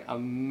I'm like a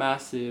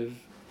massive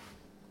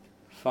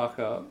fuck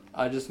up,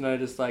 I just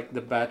noticed like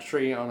the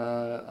battery on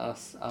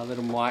our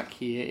little mic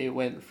here, it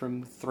went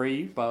from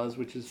 3 bars,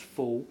 which is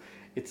full,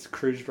 it's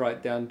cruised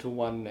right down to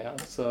 1 now.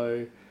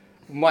 So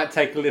we might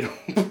take a little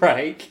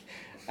break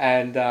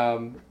and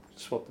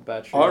swap the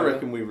battery. I over.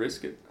 reckon we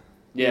risk it.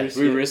 Yeah, Risk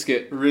we it. risk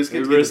it. Risk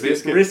it. We to get risk the it.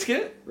 biscuit. Risk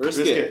it? Risk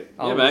Risk it. it.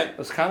 I Yeah, was, mate. I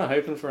was kind of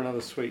hoping for another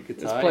sweet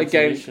guitar. Let's play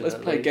intermission Let's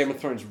at play least. Game of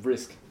Thrones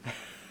Risk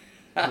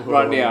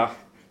right now.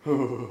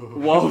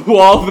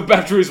 while the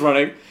battery's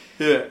running,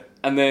 Yeah.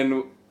 and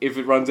then if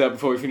it runs out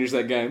before we finish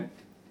that game,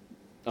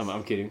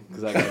 I'm kidding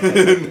because that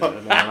game takes like an hour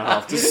and a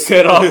half to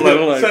set up. Let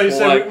alone So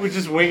play. we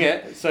just wing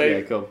it. So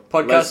Yeah, cool.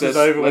 podcast is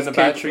over when the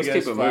battery let's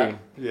goes keep it flat. moving.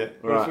 Yeah.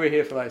 What if Right. we're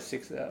here for like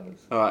 6 hours?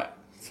 All right.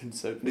 It's been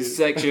so This good.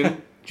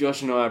 section,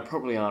 Josh and I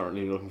probably aren't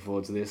really looking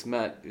forward to this.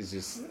 Matt is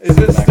just Is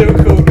it still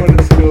called what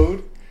it's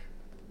called?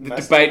 the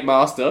Master. debate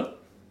master.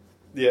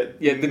 Yeah.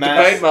 Yeah, the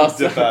mass debate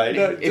master. Debate.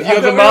 No, If I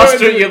you're the thought we master,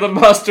 were in the- you're the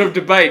master of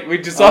debate. We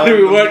decided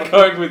I'm we the weren't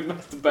going with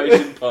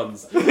masturbation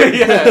puns.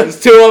 Yeah.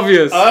 It's too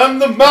obvious. I'm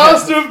the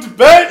master of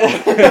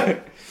debate.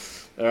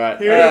 All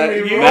right. You,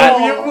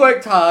 Matt- you've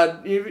worked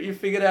hard. You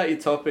figured out your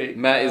topic.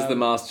 Matt is the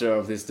master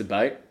of this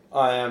debate.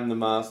 I am the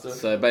master.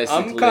 So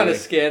basically, I'm kind of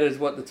scared as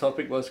what the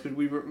topic was because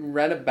we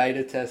ran a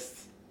beta test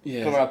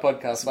yeah. for our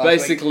podcast. So last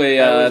basically, week.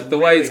 That was the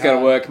way really it's going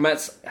to hard. work,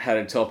 Matt's had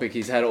a topic.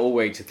 He's had all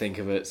week to think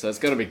of it, so it's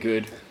going to be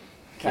good.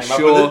 Came For up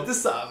sure. with it the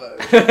Savo.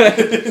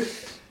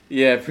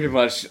 Yeah, pretty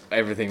much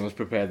everything was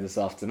prepared this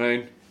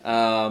afternoon.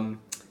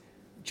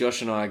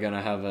 Josh and I are going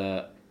to have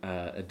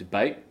a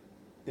debate.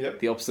 Yep.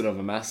 The opposite of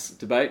a mass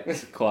debate.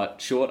 It's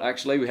quite short,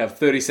 actually. We have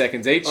 30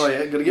 seconds each. Oh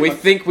yeah, gotta get We my...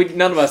 think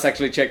none of us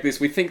actually checked this.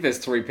 We think there's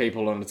 3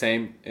 people on a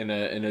team in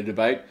a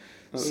debate.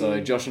 So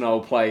Josh and I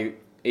will play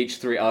each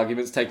 3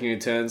 arguments, taking in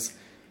turns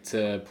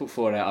to put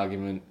forward our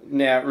argument.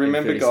 Now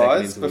remember, 30 second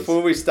guys, intervals.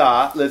 before we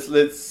start,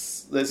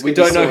 let's Let's. We get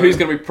the don't know story. who's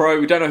going to be pro.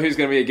 We don't know who's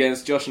going to be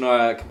against. Josh and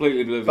I are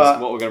completely oblivious to But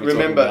what we're going to be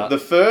remember, talking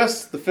the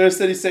about. first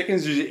 30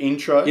 seconds is your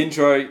intro.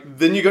 Intro.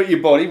 Then you got your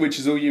body, which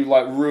is all you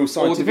like real Well, it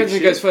scientific depends who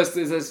shit. goes first.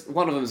 There's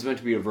one of them is meant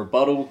to be a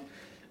rebuttal,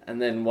 and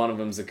then one of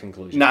them's a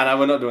conclusion. No,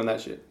 we're not doing that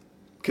shit.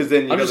 Because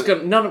then you I'm gotta- just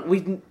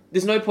gonna.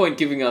 There's no point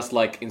giving us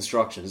like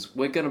instructions.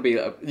 We're gonna be.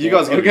 You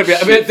guys are we're gonna be a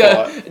shit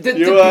fight.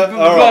 You are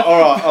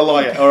alright. I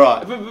like it.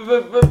 Alright.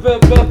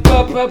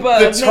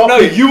 No,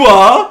 you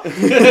are.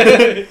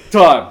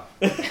 Time.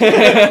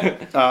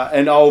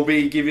 And I'll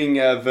be giving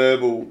a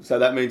verbal, so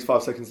that means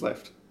 5 seconds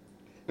left.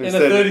 In a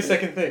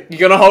 30-second thing. You're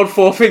gonna hold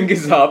 4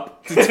 fingers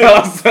up to tell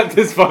us that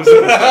there's 5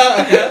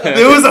 seconds.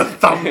 There was a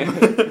thumb.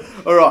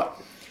 Alright.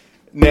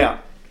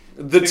 Now,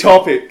 the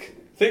topic.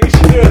 I think we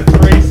should do a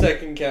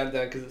 3-second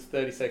countdown because it's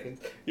 30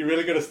 seconds. You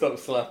really got to stop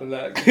slapping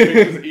that because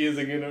people's ears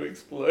are going to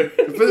explode.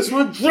 But it's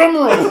my drum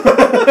roll.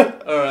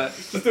 Alright,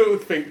 just do it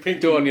with pinky.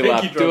 Do it on your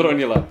lap. pinky Do it drum. on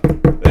your lap.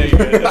 There you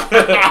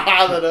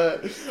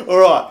go.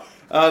 Alright.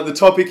 The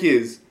topic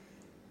is,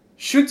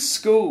 should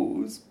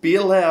schools be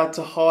allowed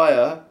to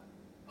hire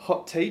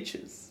hot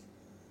teachers?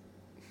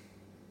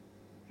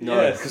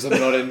 No, Yes. because I'm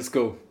not in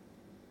school.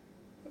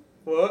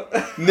 What?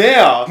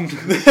 Now, No.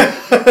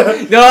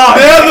 now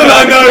that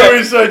I know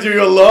we showed you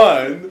your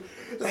line,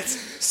 let's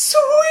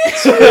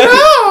switch it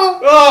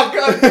up. Oh,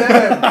 god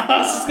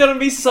damn. This is gonna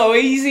be so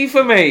easy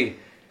for me.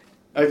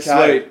 Okay.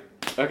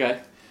 Sweet. Okay,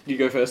 you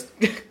go first.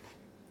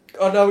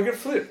 Oh no, we're going to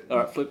flip. All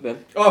right, flip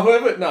then. Oh,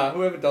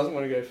 whoever doesn't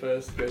want to go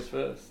first goes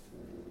first.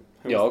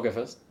 Yeah, I'll go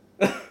first.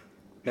 That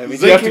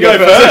means Zeke you have to can go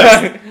go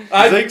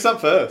first. Zeke's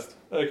up first.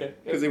 Okay.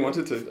 Because he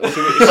wanted to.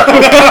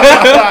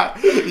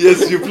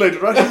 Yes, you played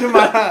right into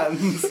my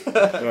hands. All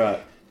right.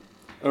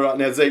 Alright,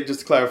 now Zeke,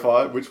 just to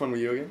clarify, which one were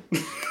you again?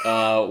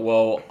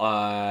 Well,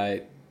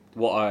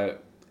 what I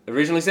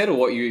originally said, or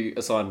what you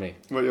assigned me.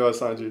 What you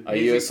assigned you?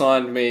 You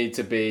assigned me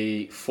to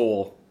be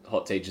 4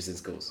 hot teachers in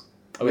schools.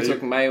 Are we Yeah, you-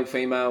 talking male,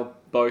 female,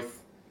 both?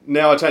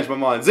 Now I changed my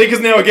mind. Zeke is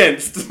now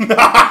against. No,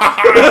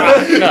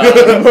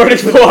 I'm already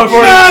 4.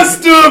 Has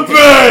to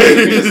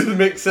be! Just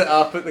mix it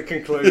up at the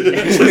conclusion.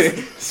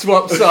 Just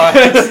swap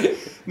sides.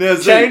 Now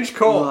Zeke, Change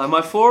call. Am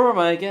I 4 or am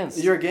I against?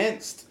 you're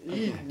against.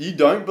 You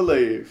don't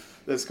believe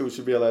that schools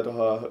should be allowed to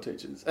hire hot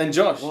teachers. And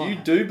Josh, Why? you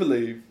do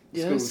believe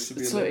Yeah, schools should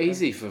be it's allowed so to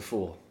easy for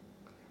 4.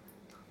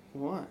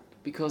 Why?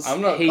 Because I'm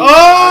not-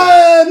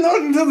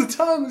 Not until the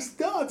time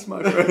starts,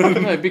 my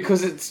friend. No,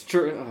 because it's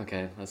true.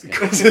 Okay, let's go.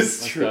 Because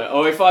it's Let's true. go.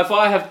 Oh, if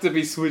I have to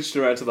be switched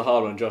around to the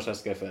hard one, Josh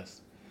has to go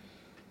first.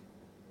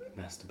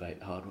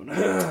 Masturbate, hard one.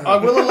 I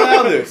will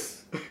allow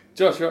this.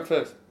 Josh, you're up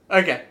first.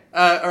 Okay.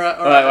 Alright.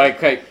 Alright, wait,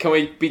 okay. Can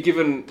we be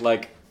given,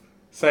 like...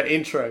 So,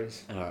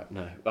 intros. Alright,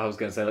 no. I was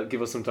going to say, like,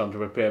 give us some time to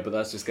prepare, but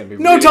that's just going to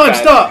be No really time,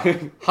 bad. stop!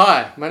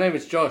 Hi, my name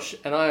is Josh,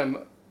 and I am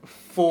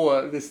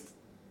for this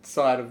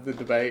side of the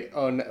debate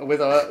on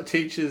whether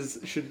teachers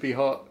should be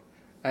hot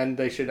and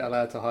they should be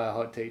allowed to hire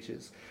hot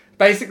teachers.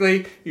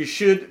 Basically, you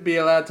should be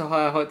allowed to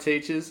hire hot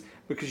teachers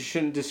because you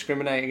shouldn't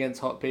discriminate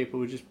against hot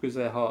people just because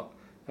they're hot.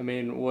 I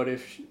mean, what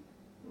if,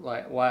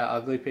 why are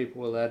ugly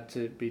people allowed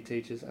to be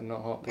teachers and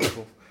not hot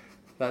people?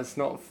 That's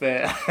not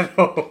fair at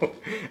all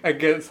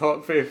against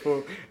hot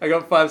people. I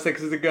got 5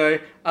 seconds to go.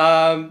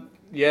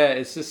 Yeah,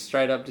 it's just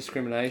straight up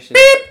discrimination.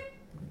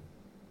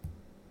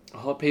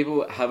 Hot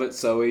people have it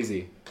so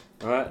easy.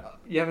 Alright?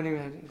 You haven't even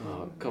had it.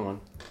 Oh, come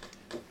on.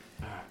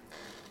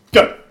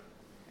 Go!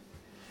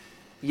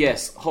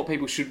 Yes, hot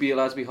people should be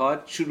allowed to be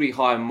hired. Should we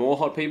hire more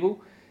hot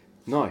people?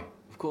 No,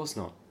 of course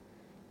not.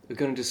 We're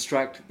going to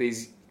distract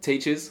these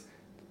teachers,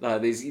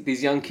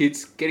 these young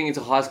kids getting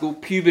into high school.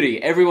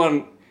 Puberty.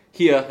 Everyone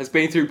here has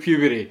been through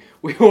puberty.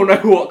 We all know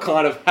what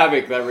kind of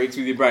havoc that wreaks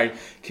with your brain.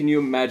 Can you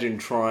imagine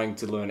trying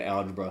to learn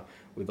algebra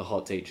with a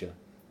hot teacher?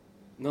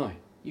 No,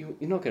 you're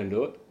not going to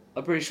do it.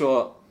 I'm pretty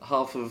sure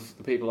half of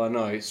the people I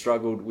know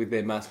struggled with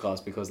their maths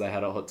class because they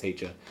had a hot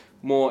teacher.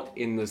 More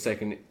in the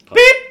second class.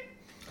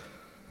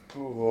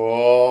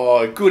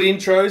 Oh, good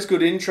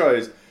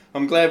intros.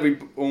 I'm glad we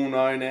all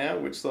know now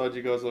which side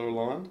you guys are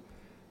aligned.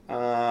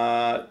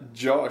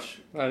 Josh.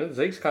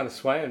 Zeke's kind of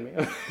swaying me.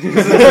 But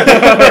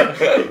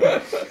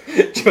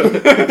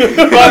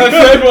the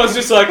third one's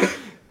just like,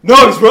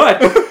 no, he's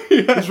right.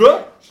 He's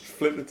right. Just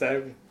flip the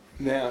table.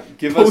 Now,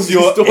 give Pulls us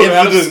your his daughter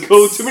out of evidence.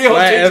 school. Too many hot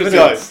Sway teachers.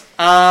 evidence.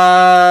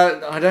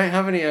 I don't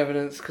have any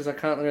evidence because I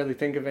can't really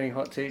think of any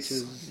hot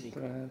teachers.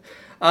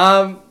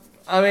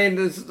 I mean,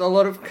 there's a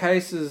lot of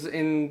cases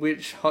in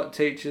which hot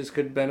teachers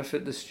could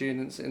benefit the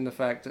students in the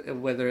fact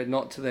of whether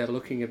not to their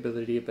looking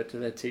ability but to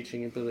their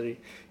teaching ability.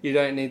 You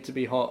don't need to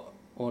be hot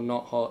or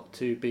not hot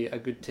to be a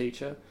good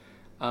teacher.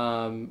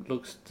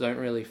 Looks don't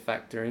really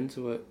factor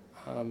into it,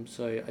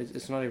 so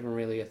it's not even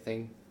really a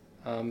thing.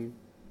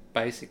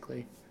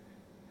 Basically,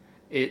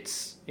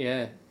 it's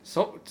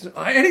So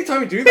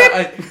anytime you do that,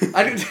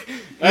 I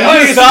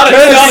Start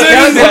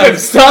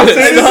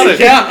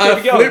it.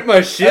 I flip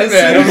my shit,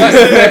 man. I'm like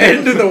the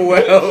end of the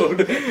world.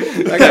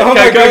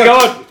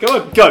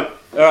 Go on.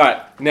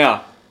 Alright,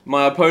 now,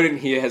 my opponent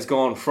here has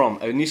gone from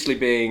initially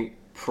being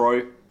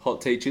pro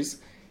hot teachers.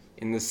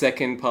 In the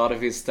second part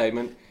of his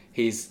statement,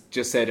 He's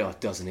just said, "Oh, it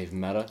doesn't even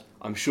matter."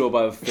 I'm sure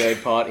by the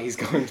third part, he's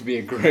going to be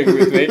agreeing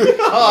with me.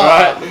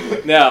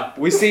 Right now,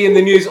 we see in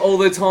the news all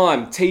the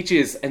time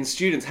teachers and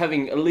students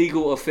having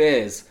illegal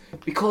affairs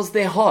because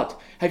they're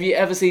hot. Have you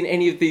ever seen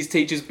any of these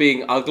teachers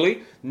being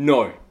ugly?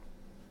 No.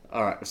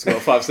 All right, it's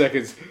got 5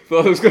 seconds.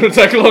 Thought it was going to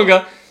take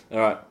longer. All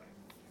right.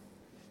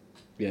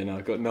 Yeah, no,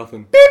 I got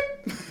nothing.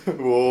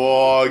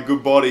 Whoa,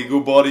 good body,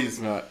 good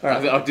bodies. All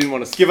right. I didn't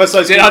want to. Give us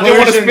those I didn't want to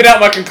conclusions. spit out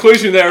my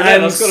conclusion there and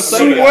then. I was going to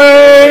say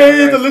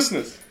Sway the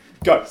listeners.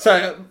 Go.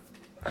 So,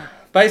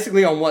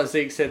 basically, on what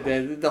Zeke said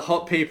there, the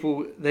hot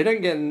people they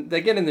get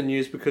in the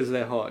news because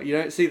they're hot. You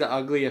don't see the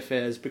ugly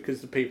affairs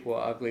because the people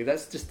are ugly.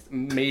 That's just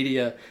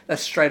media.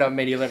 That's straight up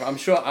media level. I'm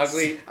sure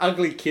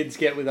ugly kids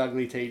get with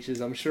ugly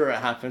teachers. I'm sure it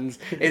happens.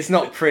 It's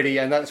not pretty,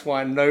 and that's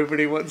why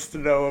nobody wants to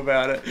know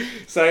about it.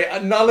 So,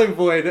 null and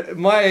void.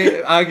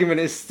 My argument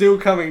is still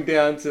coming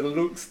down to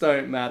looks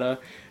don't matter.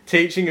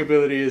 Teaching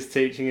ability is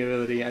teaching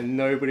ability, and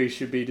nobody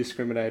should be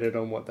discriminated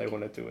on what they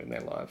want to do in their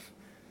life.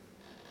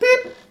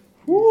 Beep.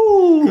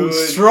 Ooh, Good.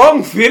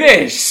 strong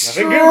finish. I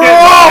think we're getting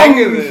the hang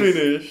Strong of this.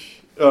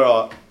 finish. All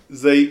right,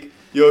 Zeke,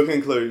 your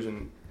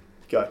conclusion.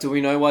 Go. Do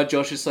we know why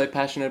Josh is so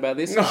passionate about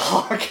this?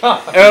 Oh,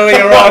 God.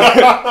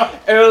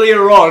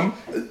 Earlier on,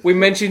 we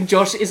mentioned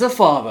Josh is a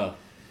father.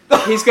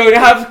 He's going to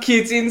have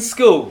kids in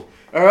school.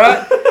 All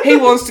right. He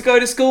wants to go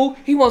to school.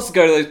 He wants to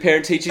go to those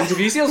parent-teacher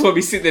interviews. He doesn't want to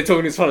be sitting there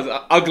talking to this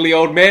ugly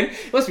old man.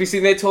 He wants to be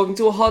sitting there talking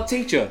to a hot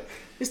teacher.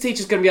 This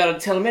teacher's going to be able to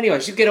tell him anyway.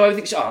 She'll get away with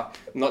it. I'm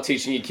not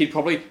teaching your kid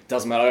properly.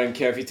 Doesn't matter. I don't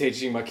care if you're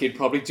teaching my kid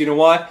properly. Do you know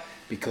why?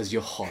 Because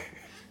you're hot.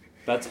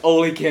 That's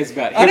all he cares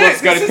about. He wants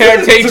to go to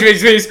parent-teacher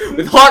interviews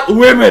with hot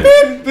women.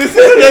 This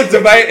isn't a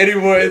debate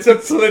anymore. It's a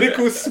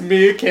political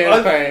smear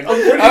campaign.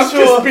 I'm pretty I've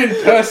sure- just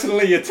been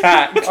personally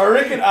attacked. I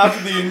reckon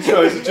after the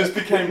intros, it just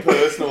became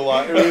personal.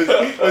 Like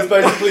it was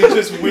basically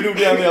just whittle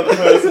down the other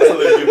person so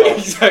they give up.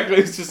 Exactly.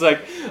 It's just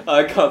like,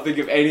 I can't think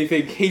of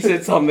anything. He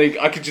said something.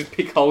 I could just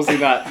pick holes in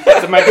that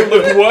to make it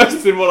look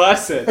worse than what I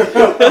said.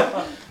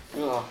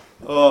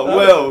 Oh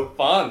well,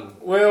 Fun.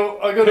 well.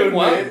 I got to Who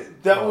won?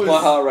 admit that was My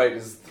heart rate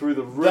is through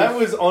the roof. that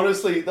was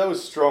honestly that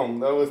was strong.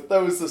 That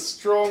was the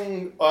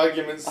strong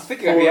arguments. I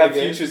think for we and have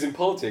against. futures in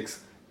politics.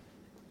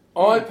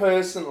 I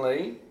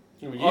personally,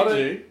 You I don't-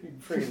 do. You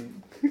freaking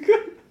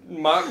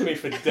mark me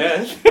for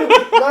death.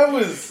 that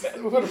was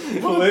what a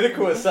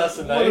Political What a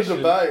assassination.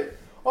 debate.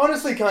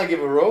 Honestly, can't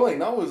give a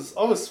ruling. I was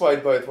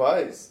swayed both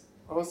ways.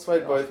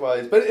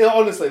 But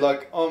honestly,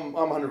 like I'm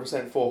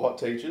 100% for hot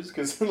teachers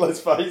because let's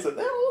face it,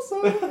 they're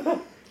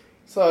awesome.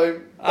 So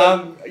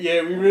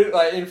Yeah, we really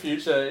like in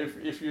future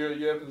if you're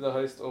ever the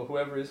host or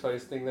whoever is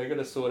hosting, they're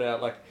gonna sort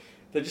out like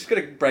they're just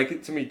gonna break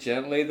it to me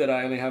gently that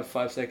I only have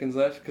 5 seconds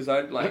left because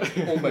I like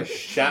almost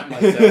shat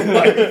myself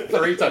like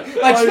 3 times.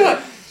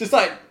 Like just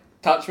like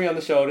touch me on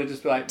the shoulder,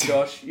 just be like,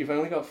 Josh, you've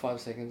only got 5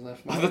 seconds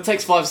left. Oh, that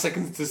takes 5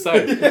 seconds to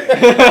say. like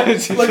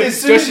as soon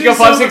Josh, as you you got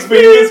saw 5 the seconds.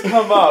 fingers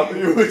come up,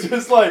 you were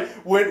just like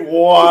went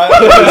white.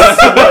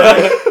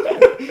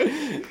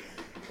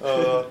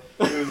 It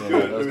was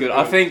good. That was good.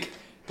 I think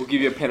we'll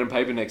give you a pen and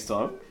paper next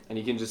time, and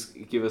you can just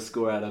give a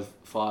score out of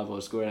 5 or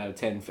a score out of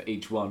 10 for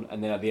each one,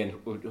 and then at the end,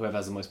 whoever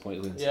has the most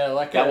points wins. Yeah,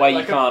 like That a, way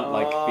like you can't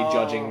like Oh. be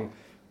judging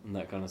and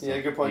that kind of stuff.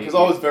 Yeah, good point. You- Because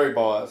I was very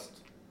biased.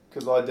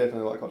 Because I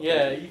definitely like hot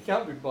Yeah, teachers. you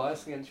can't be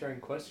biased against your own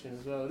question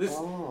as well.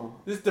 Oh.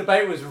 This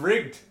debate was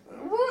rigged.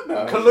 What?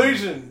 No.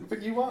 Collusion.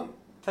 But you won.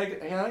 Take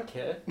it. Yeah, I don't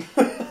care.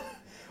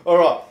 All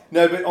right.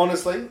 No, but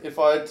honestly, if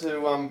I had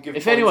to give,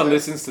 If anyone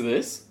context- listens to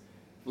this,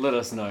 let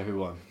us know who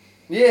won.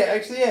 yeah,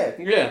 actually, yeah,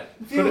 Yeah.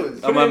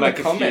 viewers, I might in the make a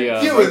few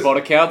comments. Viewers, robot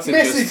accounts and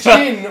message just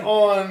in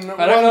on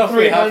I don't know if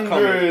we have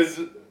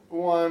 1300.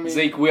 Well, I mean,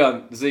 Zeke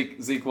won.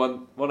 Zeke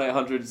won.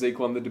 1-800 Zeke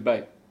won the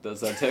debate.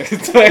 That's our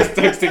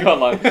texting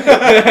hotline.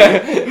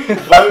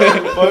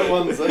 vote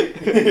one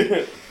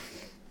Zeke.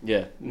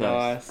 Yeah,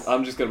 Nice.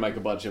 I'm just gonna make a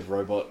bunch of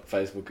robot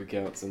Facebook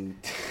accounts and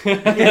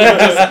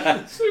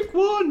Zeke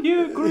won.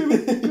 Yeah, agree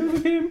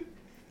with him.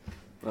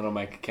 Then I'll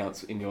make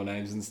accounts in your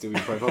names and steal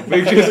your profile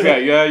pictures. Go,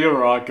 yeah, you're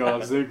right,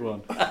 guys. Zeke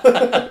won. My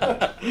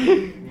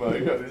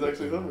God, he's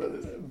actually thought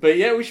about this. But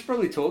yeah, we should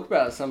probably talk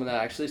about some of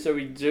that actually. So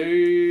we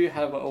do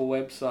have a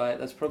website.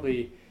 That's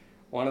probably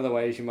one of the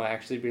ways you might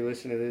actually be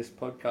listening to this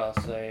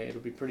podcast. So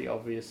it'll be pretty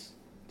obvious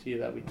to you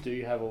that we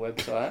do have a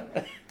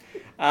website.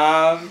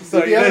 So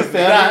If you haven't there's found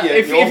that. it yet,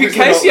 If you're in obviously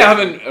case not you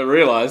listening. haven't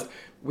realised,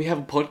 we have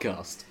a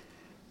podcast.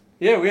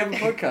 Yeah, we have a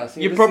podcast.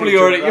 You probably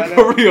already realised that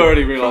Probably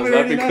already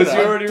know because that.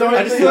 you already Don't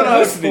I just think thought I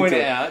would listening point to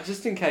it out,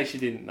 just in case you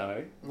didn't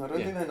know. I don't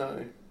Yeah. think they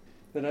know.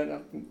 They don't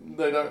know.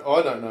 They don't.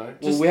 I don't know.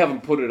 Well, we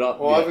haven't put it up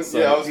Well, I yet. haven't. so-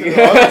 Yeah, I haven't seen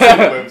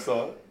the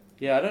website.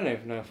 Yeah, I don't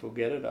even know if we'll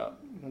get it up.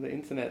 The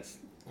internet's...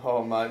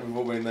 Oh mate, we've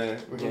all been there.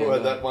 We've Yeah, all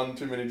had no. that one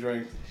too many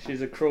drinks.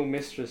 She's a cruel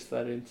mistress,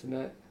 that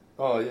internet.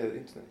 Oh yeah, the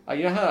internet.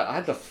 You know how I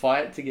had to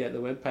fight to get the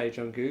webpage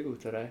on Google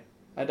today?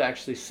 I had to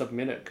actually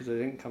submit it because it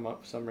didn't come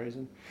up for some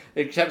reason.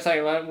 It kept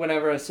saying like,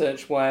 whenever I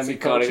search So Miami you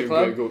can't Culture even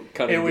Club, Google.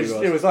 Can't it even was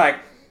Google it us. was like,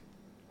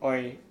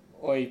 oi,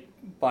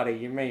 buddy,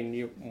 you mean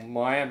you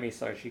Miami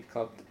Social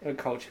Club,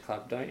 Culture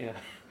Club, don't you?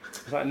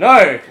 It's like,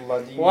 no,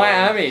 Bloody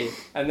Miami.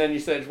 And then you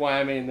search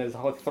Miami and there's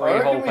three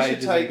I whole reckon we should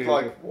pages. take in Google.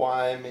 like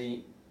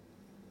Miami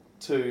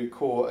to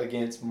court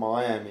against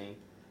Miami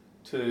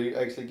to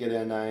actually get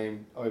our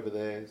name over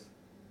theirs.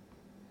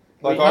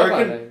 Like We I have our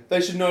reckon name. they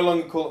should no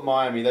longer call it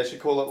Miami. They should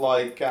call it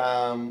like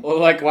Or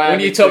like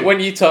Miami when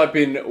too. you type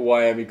in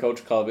Miami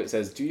Culture Club, it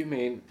says, "Do you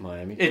mean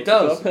Miami?" It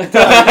Culture does.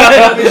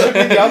 Club?" it should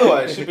be the other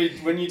way. It should be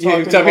when you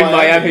You type, in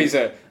Miami,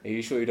 so are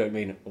you sure you don't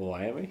mean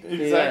Miami? Exactly.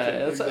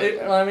 Yeah,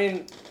 exactly. I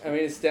mean,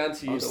 it's down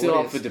to you. I'm the still up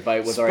audience. for debate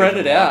whether Spread I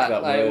even it out. like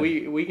that Like word.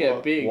 we get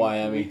What? big.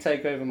 Miami. We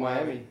take over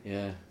Miami.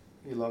 Yeah,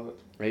 You love it.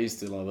 I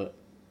used to love it.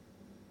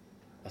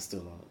 I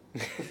still love it.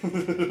 It's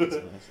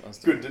good. nice. I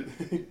still-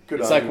 Good.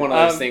 It's like one of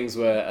those Um, things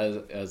where,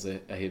 as a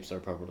hipster, I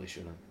probably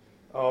shouldn't.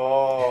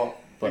 Oh,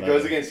 But it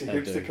goes I- against your I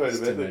hipster do. code It's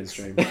of too ethics.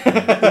 mainstream.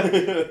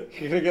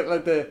 You're gonna get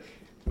like the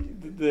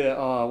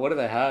what do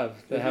they have?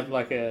 They have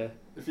like a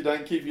If you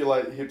don't keep your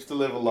like hipster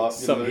level up, you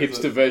Some lose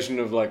hipster it. version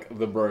of like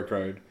the bro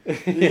code. Yeah.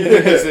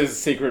 This is a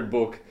secret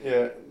book.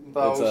 Yeah.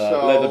 Thou It's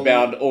shalt, leather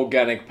bound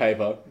organic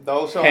paper.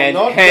 Thou shalt Hand-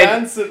 not hand-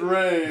 dance at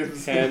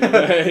raves.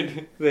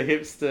 Handmade. the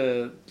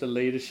hipster the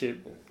leadership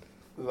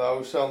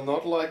Thou shalt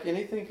not like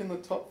anything in the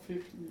top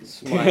 50.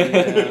 smiling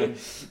down.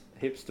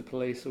 Hipster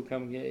police will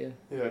come get you.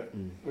 Yeah.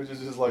 Mm. Which is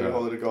just like Yeah. a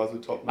whole lot of guys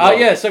with top. Oh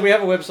yeah, so we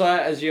have a website,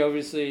 as you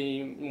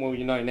obviously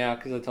you know now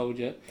because I told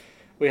you.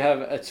 We have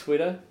a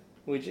Twitter,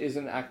 which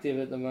isn't active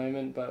at the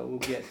moment, but we'll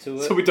get to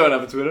it. So we don't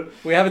have a Twitter.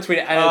 We have a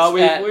Twitter, and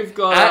it's we've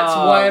got at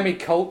Miami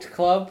Cult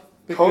Club.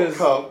 Cult Because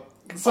Club.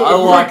 So I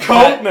we're like a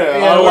cult that. now.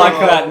 Yeah, I like Oh.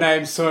 that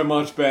name so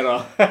much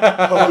better.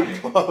 Cult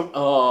Club.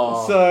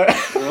 Oh, So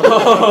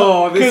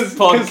oh, this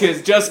 'Cause-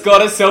 podcast just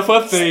got itself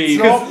a theme.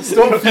 Stop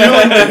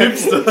fueling the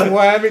hipster.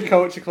 Miami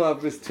Culture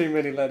Club is too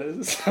many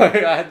letters, so I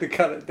had to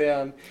cut it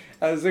down.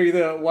 As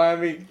either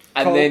Miami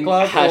And Cult then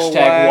Club or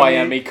hashtag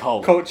Miami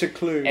Cult. Culture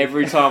Clue.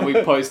 Every time we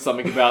post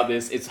something about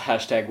this, it's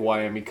hashtag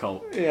Miami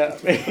Cult. Yeah.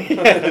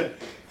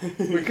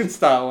 We could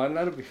start one,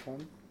 that'll be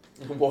fun.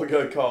 What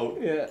go cult?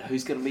 Yeah.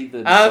 Who's going to be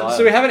the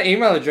So we have an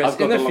email address. I've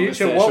got In the the longest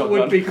future, hair what shotgun.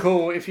 would be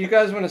cool, if you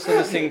guys want to send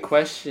us in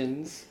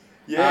questions,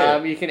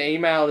 Yeah. you can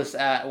email us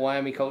at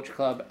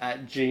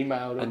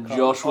miamicultureclub@gmail.com. And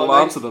Josh will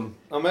Oh, answer them.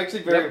 I'm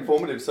actually very Yep.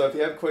 informative, so if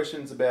you have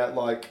questions about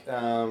like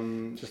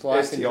Just like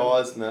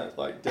STIs and that,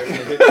 like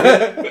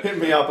definitely hit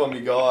me up. I'm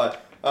your guy.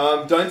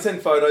 Don't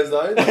send photos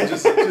though, like,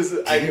 just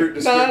accurate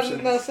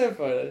descriptions. No, send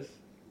photos.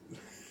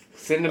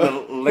 Send him a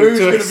link Who's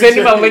to gonna be send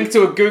him a checking? link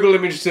to a Google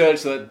image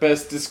search that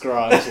best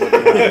describes what you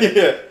have.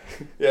 Yeah,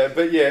 yeah,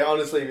 but yeah,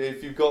 honestly,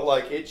 if you've got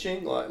like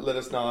itching, like let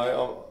us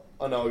know.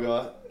 I know a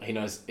guy. He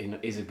knows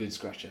he's a good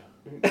scratcher.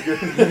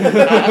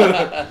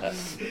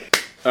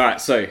 All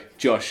right, so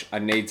Josh, I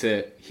need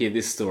to hear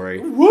this story.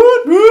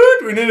 Woot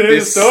woot! We need to hear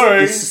the story.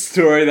 This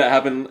story that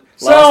happened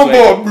last week.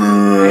 Soundboard.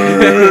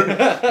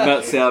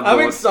 Not soundboard. I'm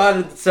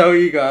excited to tell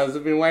you guys.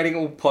 I've been waiting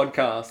all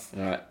podcasts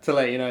All right. to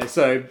let you know.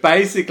 So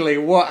basically,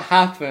 what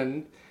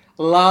happened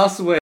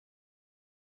last week?